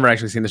on that. I never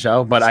actually seen the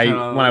show, but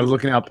when I was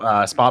looking up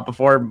Spot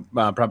before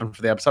prepping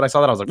for the episode, I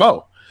saw that I was like,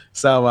 whoa.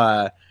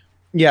 So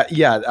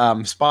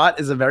Spot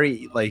is a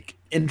very like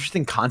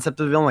interesting concept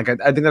of villain. Like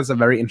I think that's a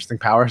very interesting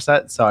power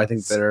set. So I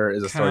think there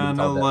is a story to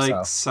tell there. Kind of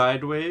like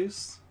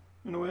Sideways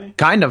in a way.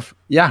 Kind of,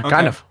 yeah,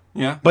 kind of.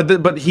 Yeah.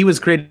 But he was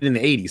created in the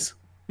 80s.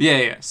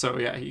 Yeah. So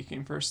yeah, he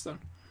came first then.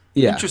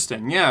 Yeah.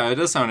 Interesting. Yeah, it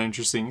does sound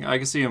interesting. I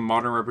can see a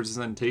modern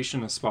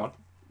representation of Spot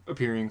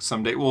appearing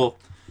someday. Well,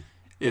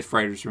 if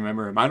writers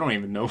remember him, I don't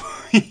even know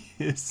who he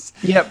is.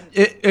 Yeah,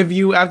 if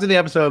you after the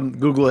episode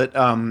Google it,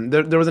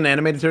 there was an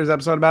animated series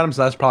episode about him,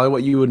 so that's probably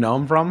what you would know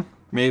him from.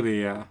 Maybe,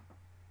 yeah.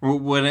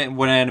 What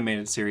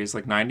animated series,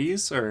 like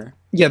 90s or?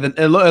 Yeah,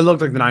 it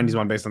looked like the 90s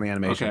one based on the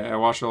animation. Okay, I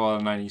watched a lot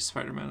of 90s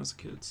Spider-Man as a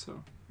kid,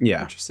 so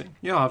yeah, interesting.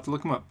 Yeah, I'll have to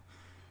look him up.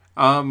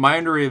 My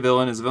underrated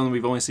villain is a villain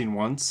we've only seen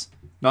once.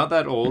 Not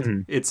that old.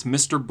 Mm-hmm. It's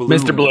Mr. Bloom.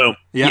 Mr. Bloom.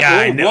 Yeah.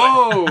 I know.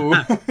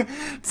 Whoa!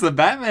 It's the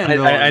Batman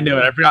villain. I knew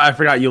it. I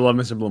forgot you love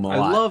Mr. Bloom a lot.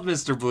 I love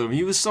Mr. Bloom.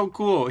 He was so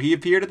cool. He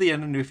appeared at the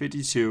end of New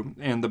 52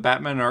 in the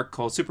Batman arc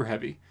called Super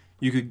Heavy.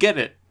 You could get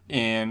it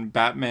in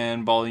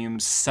Batman Volume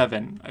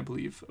 7, I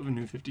believe, of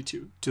New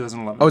 52,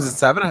 2011. Oh, is it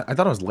 7? I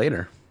thought it was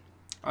later.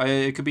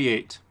 It could be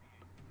 8.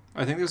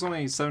 I think there's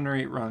only 7 or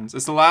 8 runs.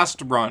 It's the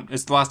last run.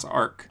 It's the last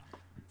arc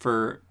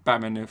for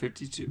Batman New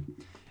 52.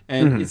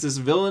 And it's this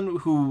villain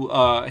who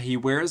he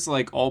wears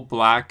like all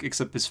black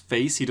except his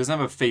face. He doesn't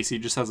have a face. He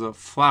just has a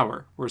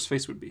flower where his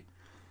face would be.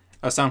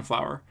 A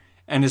sunflower.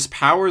 And his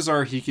powers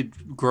are he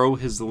could grow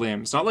his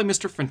limbs. Not like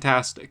Mr.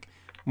 Fantastic.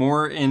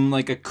 More in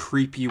like a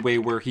creepy way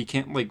where he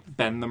can't like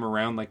bend them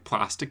around like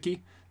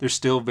plasticky. They're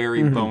still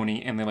very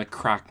bony and they like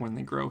crack when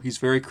they grow. He's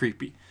very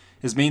creepy.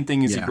 His main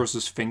thing is he grows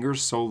his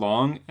fingers so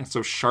long and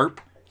so sharp.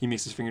 He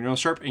makes his fingernails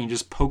sharp and he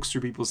just pokes through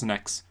people's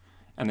necks.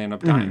 And they end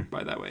up dying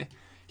by that way.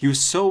 He was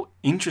so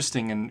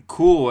interesting and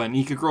cool, and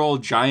he could grow all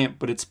giant,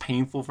 but it's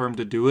painful for him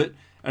to do it.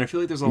 And I feel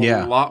like there's a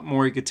lot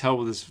more you could tell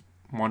with this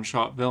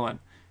one-shot villain.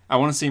 I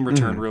want to see him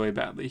return really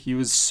badly. He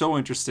was so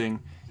interesting,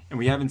 and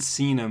we haven't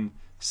seen him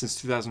since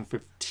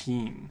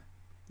 2015,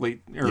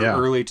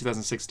 early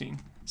 2016.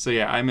 So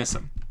yeah, I miss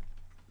him.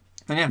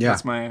 And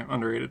that's my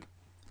underrated.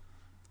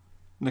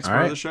 Next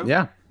part of the show?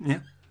 Yeah.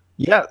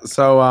 Yeah,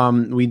 so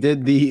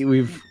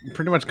we've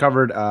pretty much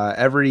covered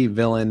every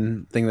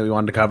villain thing that we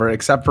wanted to cover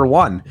except for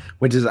one,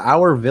 which is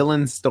our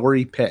villain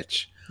story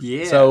pitch.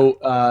 Yeah.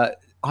 So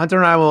Hunter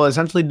and I will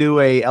essentially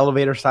do a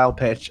elevator style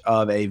pitch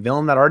of a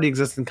villain that already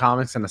exists in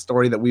comics and a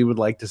story that we would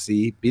like to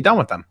see be done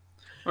with them.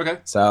 Okay.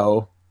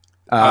 So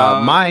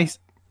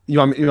you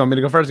want me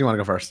to go first? Or you want to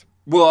go first?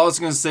 Well, I was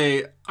going to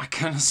say, I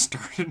kind of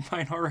started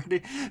mine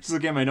already. Just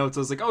looking at my notes,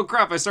 I was like, oh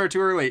crap, I started too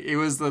early. It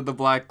was the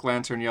Black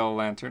Lantern, Yellow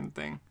Lantern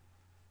thing.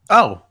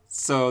 Oh.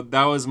 So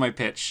that was my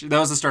pitch. That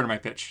was the start of my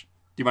pitch.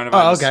 Do you mind if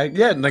I okay.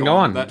 Yeah, then go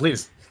on,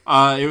 please.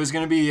 It was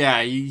going to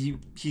be,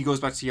 he goes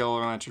back to Yellow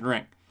Lantern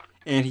Ring.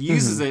 And he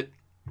uses it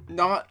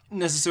not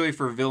necessarily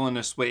for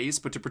villainous ways,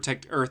 but to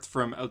protect Earth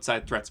from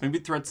outside threats. Maybe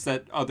threats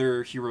that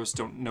other heroes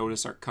don't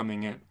notice are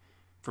coming in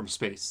from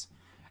space.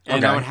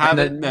 And I would have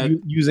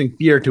it using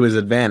fear to his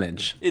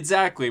advantage.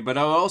 Exactly, but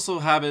I would also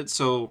have it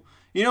so,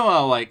 you know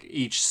how like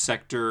each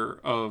sector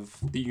of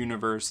the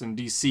universe in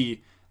DC,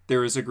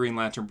 there is a Green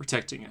Lantern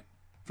protecting it,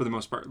 for the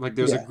most part. Like,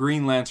 there's a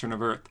Green Lantern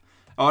of Earth.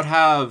 I would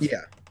have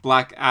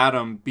Black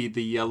Adam be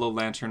the Yellow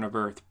Lantern of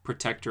Earth,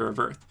 protector of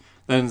Earth.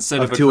 Then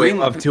instead of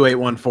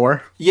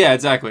 2814? Yeah,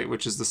 exactly,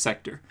 which is the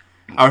sector.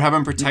 I would have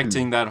him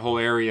protecting that whole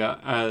area,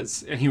 and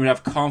he would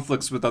have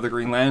conflicts with other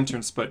Green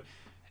Lanterns, but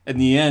in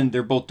the end,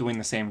 they're both doing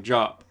the same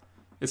job.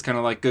 It's kind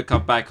of like good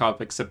cop, bad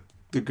cop, except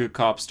the good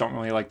cops don't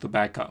really like the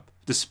bad cop,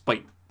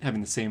 despite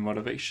having the same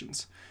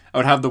motivations. I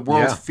would have the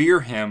world fear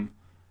him,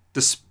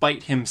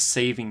 despite him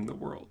saving the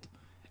world.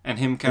 And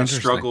him kind of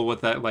struggle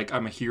with that, like,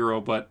 I'm a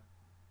hero, but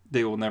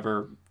they will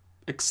never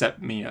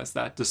accept me as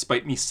that,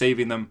 despite me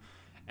saving them.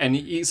 And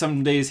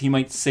some days he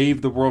might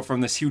save the world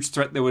from this huge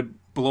threat that would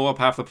blow up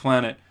half the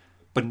planet,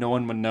 but no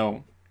one would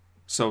know.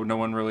 So no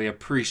one really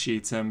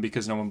appreciates him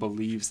because no one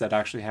believes that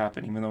actually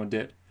happened, even though it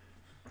did.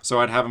 So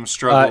I'd have him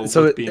struggle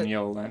with being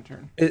Yellow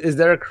Lantern. Is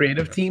there a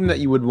creative team that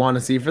you would want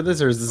to see for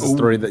this, or is this a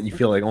story that you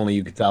feel like only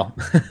you could tell?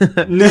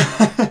 No,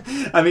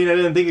 I mean, I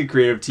didn't think a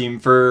creative team.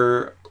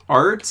 For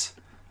art,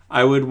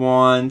 I would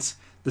want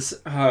this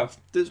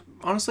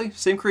honestly,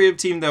 same creative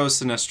team that was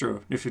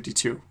Sinestro, New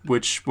 52,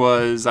 which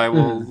was, I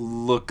will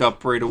look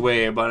up right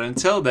away. But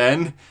until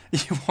then,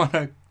 you want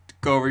to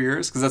go over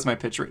yours? Because that's my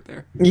pitch right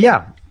there.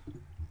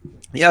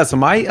 Yeah, so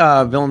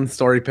my villain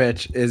story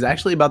pitch is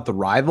actually about the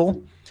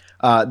Rival.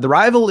 The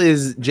Rival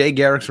is Jay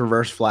Garrick's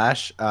Reverse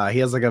Flash. He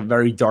has like a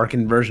very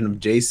darkened version of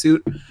Jay's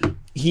suit.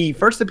 He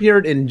first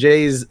appeared in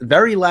Jay's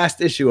very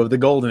last issue of the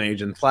Golden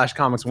Age in Flash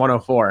Comics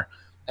 104,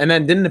 and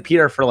then didn't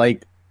appear for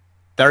like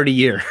 30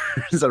 years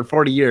or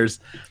 40 years.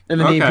 And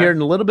then he appeared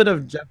in a little bit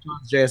of Jeff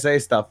Johns'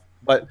 JSA stuff.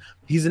 But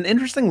he's an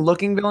interesting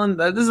looking villain.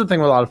 This is the thing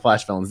with a lot of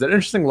Flash villains. They're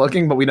interesting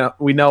looking, but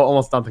we know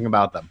almost nothing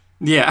about them.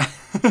 Yeah.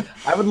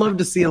 I would love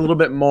to see a little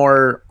bit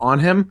more on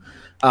him.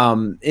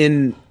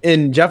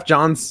 In Jeff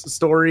Johns'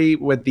 story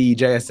with the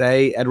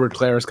JSA, Edward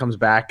Claris comes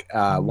back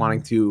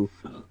wanting to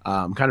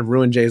kind of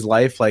ruin Jay's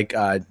life. Like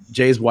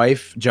Jay's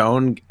wife,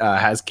 Joan,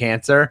 has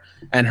cancer,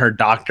 and her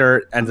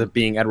doctor ends up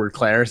being Edward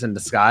Claris in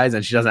disguise,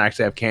 and she doesn't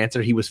actually have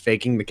cancer. He was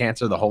faking the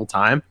cancer the whole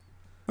time.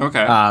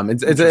 Okay.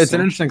 It's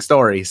an interesting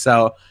story.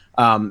 So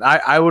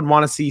I would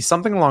want to see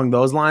something along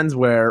those lines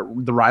where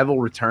the rival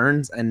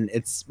returns and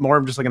it's more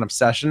of just like an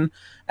obsession.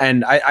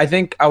 And I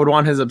think I would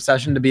want his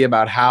obsession to be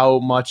about how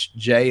much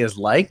Jay is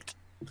liked.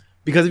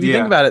 Because if you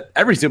think about it,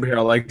 every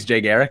superhero likes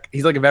Jay Garrick.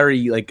 He's like a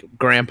very like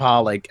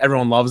grandpa, like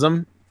everyone loves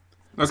him.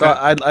 Okay. So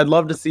I'd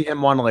love to see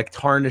him want to like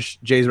tarnish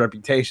Jay's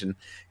reputation.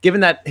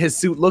 Given that his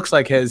suit looks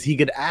like his, he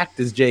could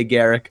act as Jay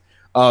Garrick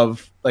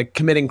of like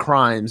committing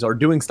crimes or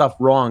doing stuff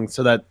wrong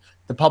so that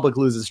the public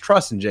loses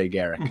trust in Jay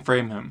Garrick.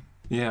 Frame him.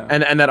 Yeah.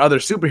 And that other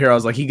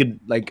superheroes, like he could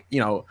like,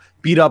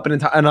 beat up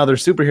another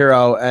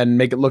superhero and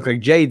make it look like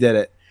Jay did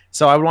it.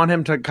 So I would want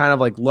him to kind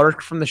of like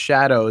lurk from the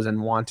shadows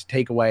and want to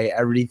take away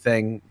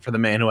everything for the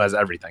man who has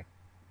everything.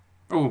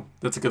 Oh,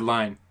 that's a good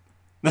line.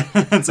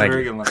 That's a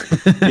very good line.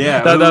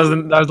 Yeah. that was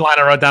the line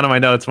I wrote down in my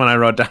notes when I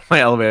wrote down my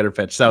elevator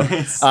pitch. So,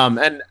 nice.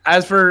 And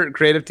as for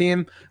creative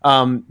team,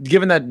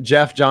 given that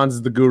Jeff Johns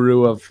is the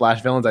guru of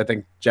Flash villains, I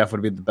think Jeff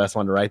would be the best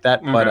one to write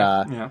that. Okay.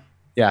 But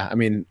yeah, I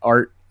mean,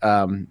 art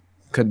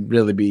could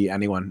really be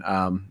anyone.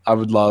 I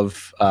would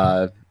love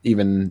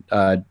even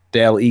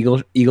Dale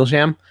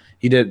Eaglesham.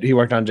 He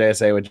worked on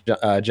JSA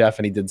with Jeff,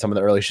 and he did some of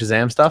the early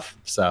Shazam stuff.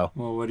 So,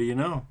 well, what do you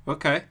know?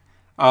 Okay,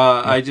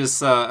 I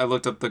just I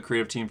looked up the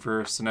creative team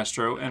for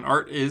Sinestro, and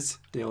art is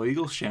Dale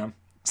Eaglesham.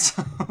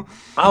 So,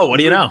 what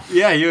do you know?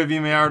 Yeah, you would be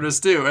my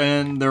artist too,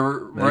 and the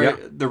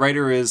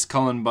writer is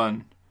Cullen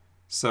Bunn.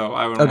 So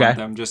I would want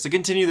them just to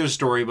continue their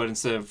story, but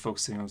instead of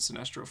focusing on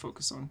Sinestro,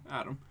 focus on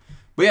Adam.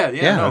 But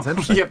that's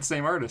interesting. You have the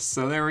same artist,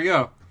 so there we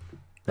go.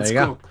 That's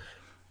cool.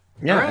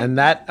 Yeah, right. And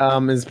that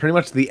is pretty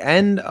much the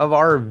end of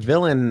our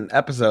villain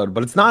episode,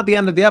 but it's not the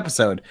end of the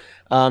episode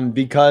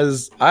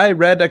because I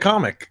read a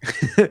comic.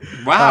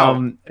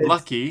 Wow,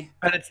 lucky.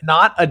 And it's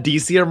not a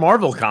DC or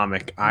Marvel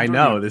comic. I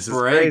know, this is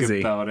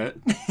crazy. About it.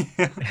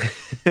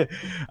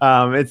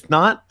 It's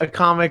not a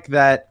comic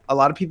that a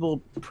lot of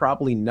people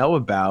probably know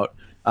about.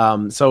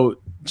 So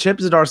Chip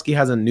Zdarsky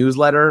has a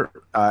newsletter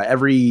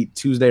every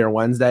Tuesday or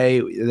Wednesday.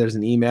 There's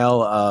an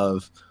email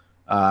of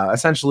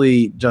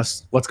essentially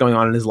just what's going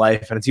on in his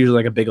life, and it's usually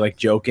like a big like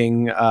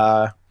joking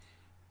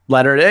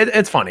letter.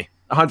 It's funny.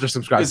 Hunter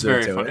subscribes to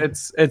it too. Funny.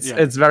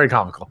 It's very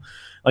comical.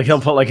 Like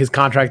he'll put like his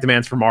contract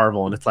demands for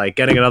Marvel, and it's like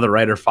getting another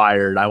writer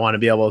fired. I want to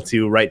be able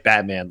to write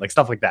Batman, like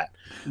stuff like that.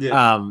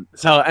 Yeah.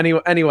 So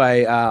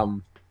anyway,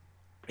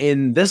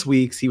 in this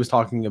week's, he was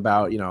talking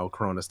about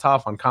Corona's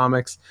tough on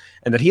comics,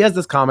 and that he has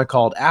this comic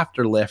called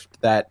Afterlift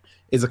that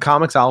is a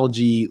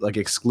Comixology like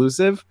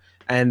exclusive.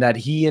 And that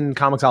he and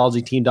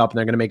Comixology teamed up, and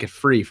they're going to make it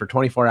free for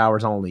 24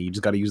 hours only. You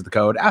just got to use the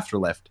code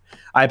Afterlift.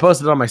 I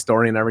posted it on my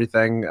story and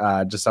everything,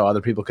 just so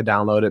other people could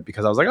download it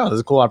because I was like, oh, this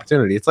is a cool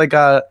opportunity. It's like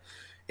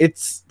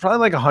it's probably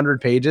like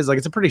 100 pages. Like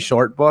it's a pretty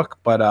short book,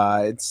 but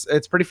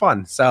it's pretty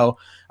fun. So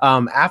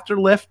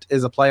Afterlift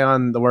is a play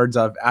on the words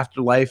of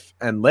afterlife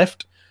and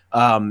lift.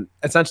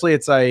 Essentially,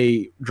 it's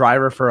a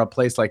driver for a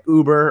place like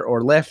Uber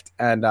or Lyft,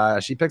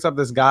 and she picks up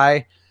this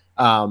guy.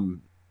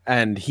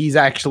 And he's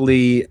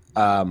actually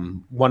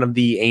one of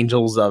the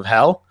angels of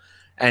hell,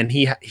 and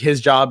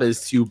his job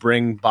is to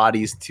bring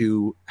bodies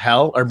to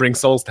hell or bring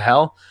souls to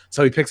hell.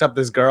 So he picks up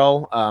this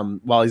girl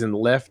while he's in the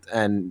lift,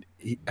 and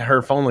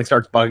her phone like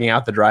starts bugging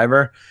out the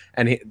driver,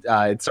 and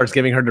it starts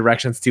giving her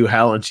directions to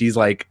hell, and she's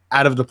like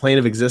out of the plane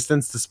of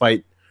existence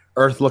despite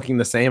Earth looking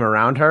the same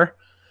around her.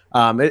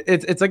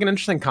 It's like an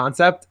interesting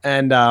concept,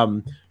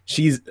 and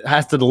she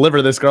has to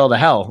deliver this girl to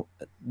hell.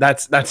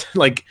 That's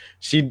like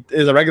she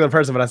is a regular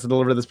person, but has to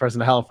deliver this person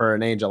to hell for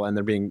an angel, and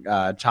they're being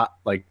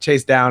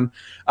chased down.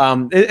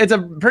 It's a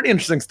pretty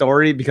interesting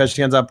story because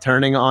she ends up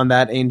turning on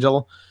that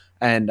angel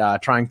and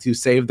trying to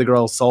save the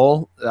girl's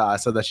soul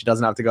so that she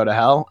doesn't have to go to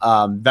hell.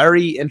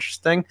 Very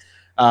interesting.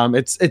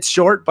 It's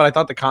short, but I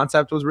thought the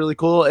concept was really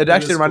cool. It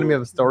actually reminded me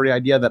of a story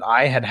idea that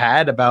I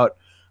had about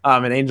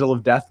an angel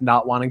of death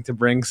not wanting to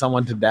bring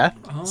someone to death.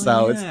 It's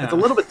a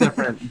little bit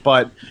different,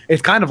 but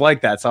it's kind of like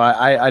that. So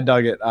I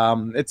dug it.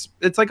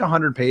 It's like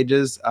 100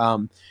 pages.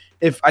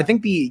 If I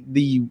think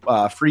the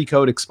free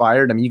code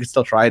expired, I mean, you could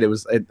still try it.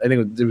 I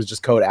think it was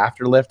just code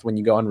Afterlift when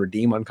you go and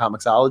redeem on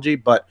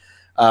Comixology. But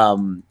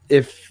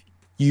if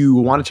you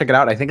want to check it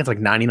out, I think it's like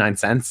 99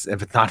 cents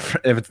if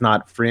it's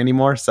not free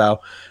anymore.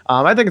 So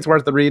I think it's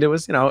worth the read. It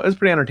was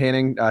pretty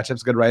entertaining.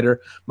 Chip's a good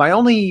writer. My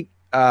only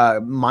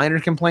minor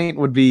complaint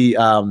would be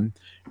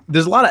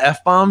there's a lot of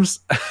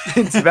F-bombs.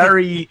 it's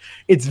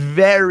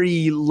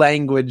very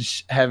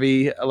language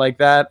heavy like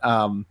that,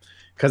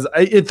 because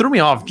it threw me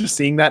off just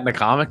seeing that in a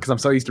comic because I'm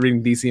so used to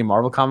reading DC and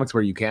Marvel comics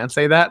where you can't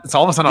say that. So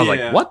all of a sudden I was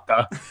like, what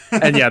the?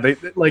 And yeah, they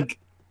like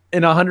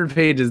in 100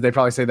 pages they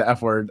probably say the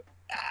F word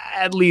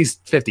at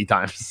least 50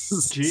 times.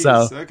 Jeez,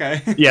 so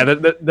okay. Yeah,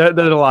 there's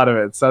a lot of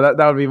it. So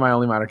that would be my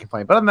only minor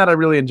complaint. But other than that, I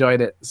really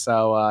enjoyed it.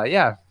 So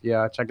yeah,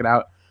 check it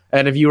out.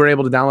 And if you were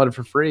able to download it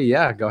for free,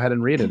 go ahead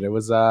and read it. It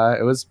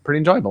was pretty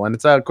enjoyable, and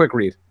it's a quick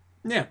read.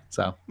 Yeah.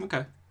 So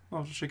okay.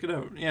 I'll check it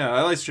out. Yeah,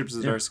 I like Chip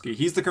Zdarsky. Yeah.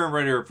 He's the current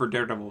writer for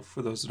Daredevil,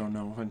 for those who don't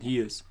know, and he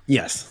is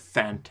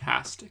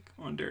fantastic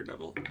on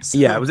Daredevil. So.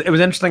 Yeah, it was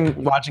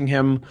interesting watching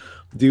him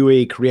do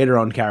a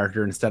creator-owned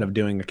character instead of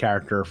doing a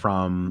character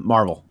from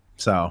Marvel.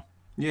 So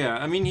yeah,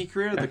 I mean, he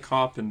created the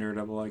cop in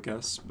Daredevil, I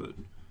guess, but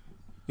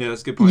yeah,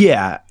 that's a good point.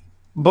 Yeah,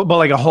 but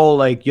like a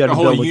whole you had a to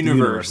whole build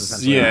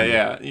universe.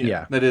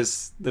 Yeah. That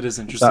is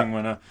interesting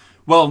when a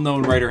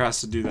well-known writer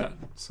has to do that.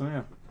 So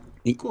yeah.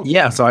 Cool.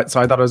 Yeah, so I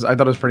thought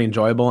it was pretty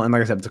enjoyable, and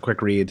like I said, it's a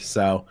quick read.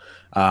 So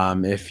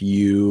if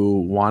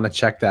you want to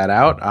check that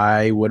out,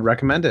 I would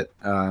recommend it.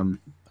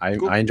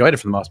 I enjoyed it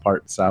for the most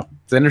part. So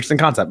it's an interesting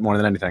concept more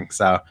than anything.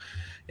 So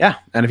yeah,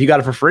 and if you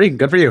got it for free,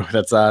 good for you.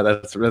 That's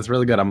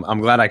really good.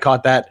 I'm glad I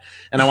caught that,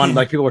 and I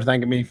wanted people were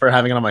thanking me for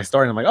having it on my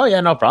story, and I'm like, oh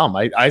yeah, no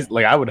problem.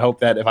 I would hope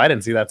that if I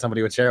didn't see that,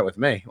 somebody would share it with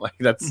me. Like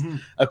that's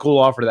a cool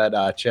offer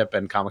that Chip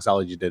and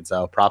Comixology did.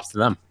 So props to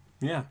them.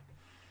 Yeah.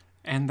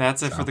 And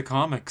that's it for the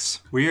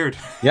comics. Weird.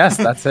 Yes,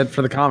 that's it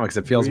for the comics.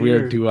 It feels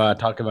weird to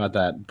talk about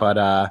that.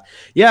 But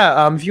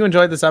if you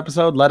enjoyed this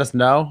episode, let us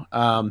know.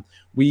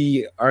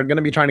 We are going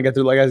to be trying to get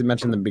through, like I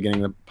mentioned in the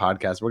beginning of the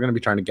podcast, we're going to be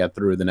trying to get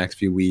through the next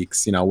few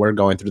weeks. We're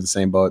going through the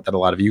same boat that a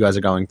lot of you guys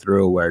are going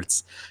through, where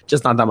it's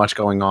just not that much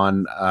going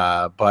on.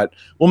 But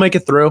we'll make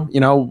it through.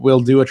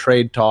 We'll do a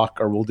trade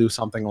talk, or we'll do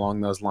something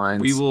along those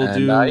lines. We will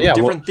do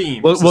different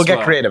themes. We'll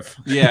get creative.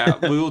 Yeah,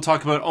 we will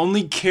talk about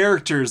only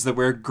characters that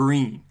wear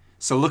green.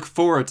 So look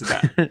forward to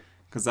that,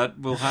 because that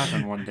will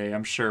happen one day,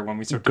 I'm sure, when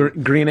we start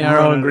Green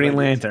Arrow and Green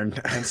Lantern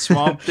and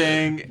Swamp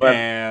Thing,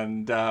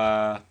 and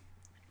that's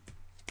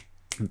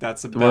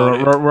about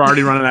it. We're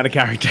already running out of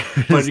characters.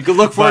 But you can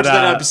look forward to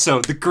that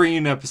episode, the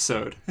green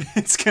episode.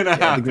 It's gonna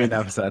happen. The green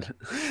episode.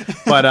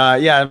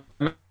 But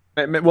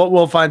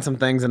we'll find some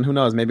things, and who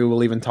knows, maybe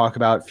we'll even talk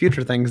about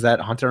future things that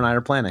Hunter and I are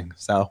planning.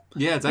 So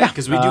yeah, exactly,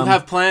 because we do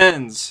have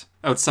plans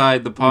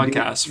outside the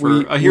podcast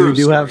for a hero story. We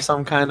do have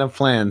some kind of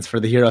plans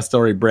for the Hero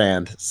Story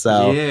brand.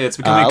 So yeah, it's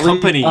becoming a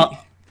company,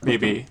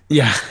 maybe.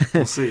 Yeah.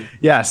 We'll see.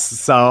 Yes,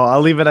 so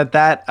I'll leave it at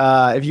that.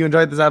 If you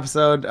enjoyed this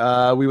episode,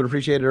 we would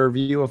appreciate a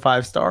review of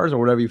 5 stars or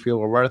whatever you feel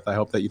we're worth. I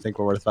hope that you think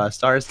we're worth 5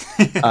 stars.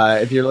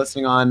 If you're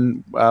listening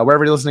on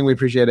wherever you're listening, we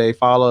appreciate a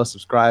follow,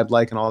 subscribe,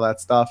 like, and all that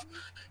stuff.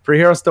 For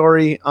Hero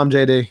Story, I'm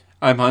JD.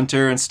 I'm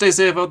Hunter, and stay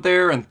safe out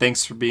there, and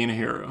thanks for being a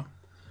hero.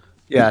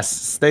 Yes,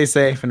 stay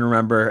safe, and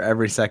remember,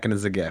 every second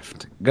is a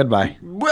gift. Goodbye.